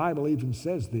fact, the Bible even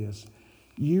says this: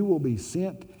 you will be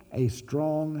sent a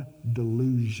strong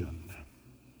delusion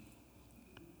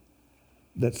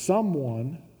that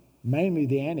someone, mainly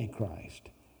the Antichrist,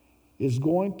 is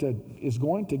going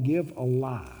to give a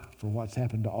lie for what's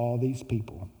happened to all these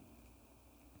people.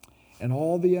 And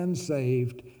all the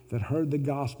unsaved that heard the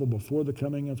gospel before the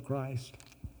coming of Christ,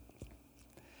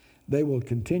 they will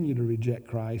continue to reject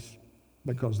Christ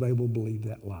because they will believe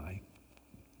that lie.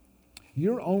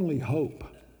 Your only hope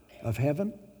of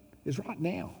heaven is right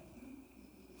now.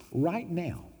 Right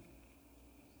now.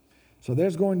 So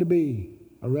there's going to be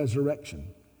a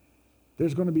resurrection.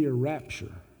 There's going to be a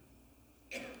rapture.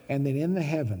 And then in the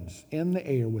heavens, in the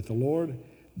air with the Lord,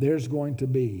 there's going to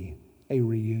be a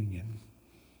reunion.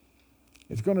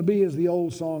 It's going to be, as the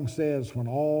old song says, when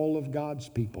all of God's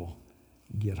people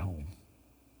get home.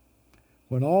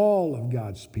 When all of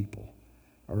God's people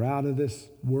are out of this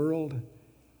world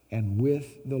and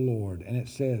with the Lord. And it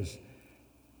says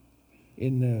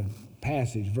in the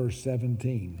passage, verse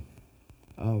 17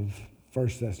 of 1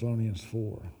 Thessalonians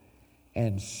 4,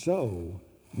 and so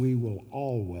we will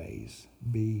always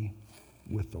be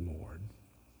with the Lord.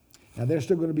 Now, there's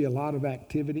still going to be a lot of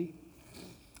activity.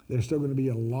 There's still going to be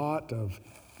a lot of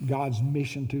God's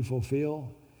mission to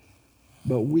fulfill,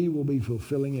 but we will be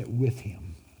fulfilling it with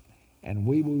Him, and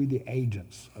we will be the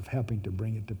agents of helping to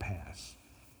bring it to pass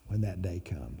when that day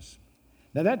comes.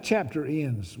 Now, that chapter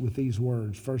ends with these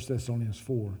words, 1 Thessalonians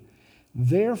 4,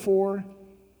 therefore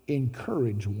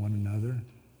encourage one another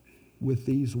with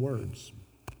these words.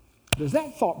 Does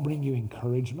that thought bring you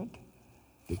encouragement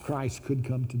that Christ could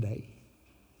come today?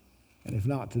 And if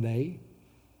not today,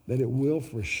 that it will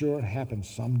for sure happen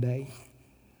someday?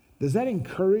 Does that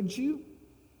encourage you?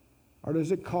 Or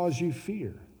does it cause you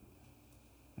fear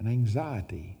and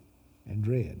anxiety and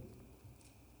dread?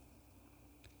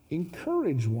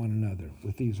 Encourage one another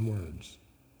with these words.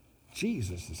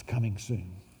 Jesus is coming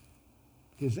soon.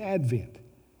 His advent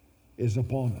is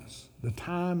upon us. The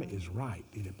time is right,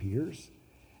 it appears.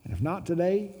 And if not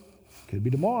today, it could be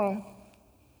tomorrow.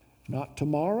 If not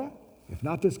tomorrow, if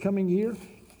not this coming year,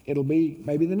 it'll be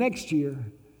maybe the next year.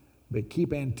 But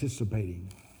keep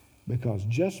anticipating, because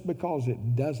just because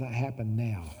it doesn't happen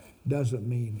now doesn't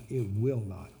mean it will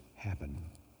not happen.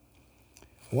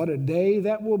 What a day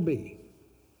that will be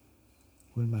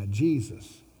when my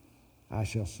Jesus I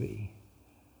shall see.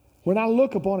 When I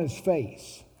look upon His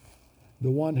face,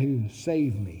 the one who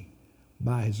saved me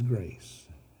by his grace,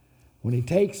 when he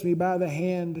takes me by the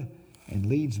hand and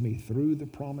leads me through the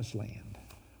promised land.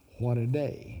 What a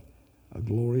day, a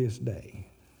glorious day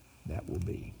that will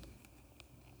be.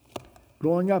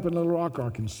 Growing up in Little Rock,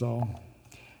 Arkansas,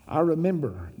 I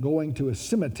remember going to a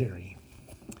cemetery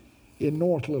in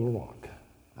North Little Rock.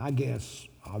 I guess,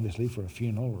 obviously, for a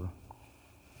funeral or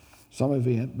some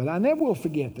event. But I never will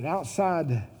forget that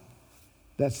outside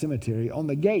that cemetery, on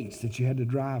the gates that you had to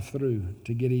drive through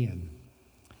to get in,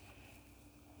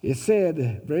 it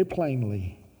said very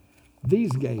plainly,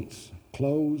 "These gates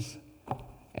close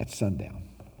at sundown."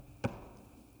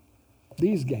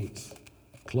 These gates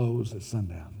close at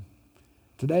sundown.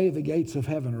 Today, the gates of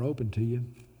heaven are open to you.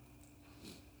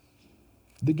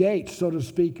 The gates, so to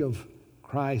speak, of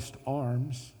Christ's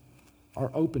arms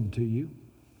are open to you.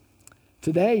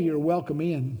 Today, you're welcome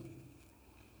in,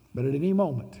 but at any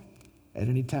moment, at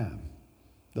any time,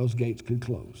 those gates could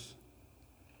close,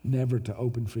 never to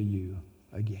open for you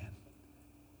again.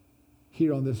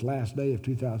 Here on this last day of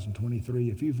 2023,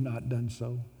 if you've not done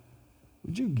so,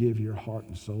 would you give your heart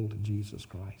and soul to Jesus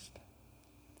Christ?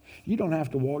 You don't have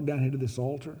to walk down here to this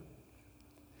altar.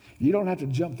 You don't have to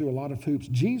jump through a lot of hoops.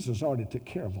 Jesus already took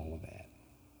care of all of that.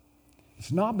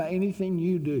 It's not by anything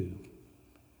you do.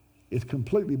 It's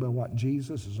completely by what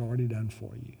Jesus has already done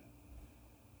for you.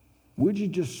 Would you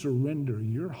just surrender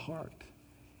your heart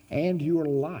and your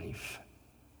life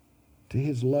to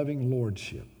his loving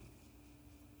lordship?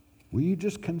 Will you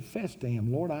just confess to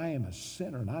him, "Lord, I am a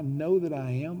sinner, and I know that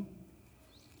I am.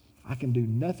 I can do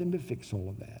nothing to fix all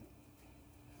of that.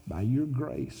 By your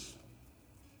grace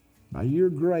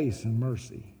and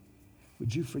mercy,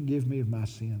 would you forgive me of my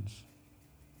sins?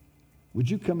 Would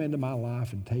you come into my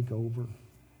life and take over?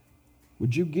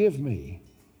 Would you give me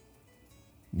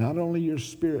not only your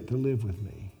spirit to live with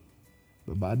me,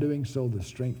 but by doing so, the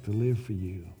strength to live for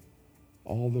you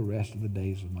all the rest of the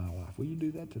days of my life?" Will you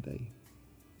do that today?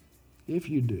 If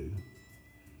you do,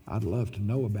 I'd love to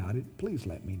know about it. Please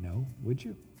let me know, would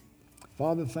you?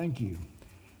 Father, thank you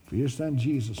for your Son,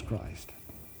 Jesus Christ.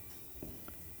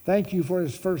 Thank you for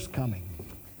his first coming.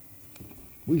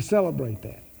 We celebrate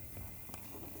that.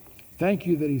 Thank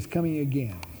you that he's coming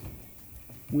again.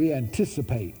 We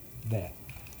anticipate that.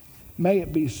 May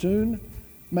it be soon.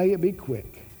 May it be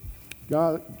quick.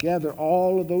 God, gather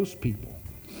all of those people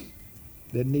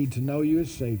that need to know you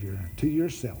as Savior to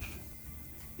yourself,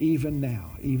 even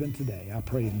now, even today. I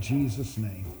pray in Jesus'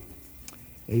 name.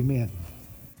 Amen.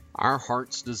 Our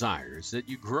heart's desire is that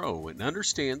you grow and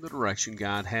understand the direction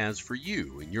God has for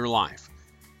you in your life.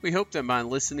 We hope that by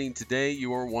listening today,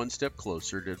 you are one step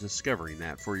closer to discovering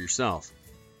that for yourself.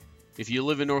 If you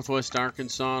live in Northwest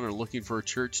Arkansas and are looking for a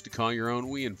church to call your own,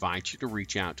 we invite you to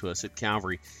reach out to us at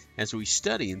Calvary as we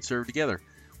study and serve together.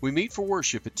 We meet for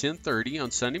worship at 10:30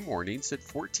 on Sunday mornings at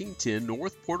 1410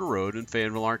 North Porter Road in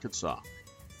Fayetteville, Arkansas.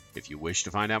 If you wish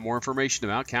to find out more information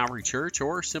about Calvary Church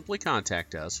or simply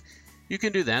contact us, you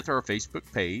can do that through our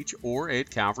Facebook page or at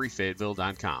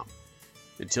calvaryfayetteville.com.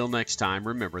 Until next time,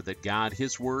 remember that God,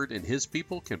 his word, and his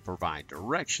people can provide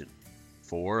direction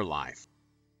for life.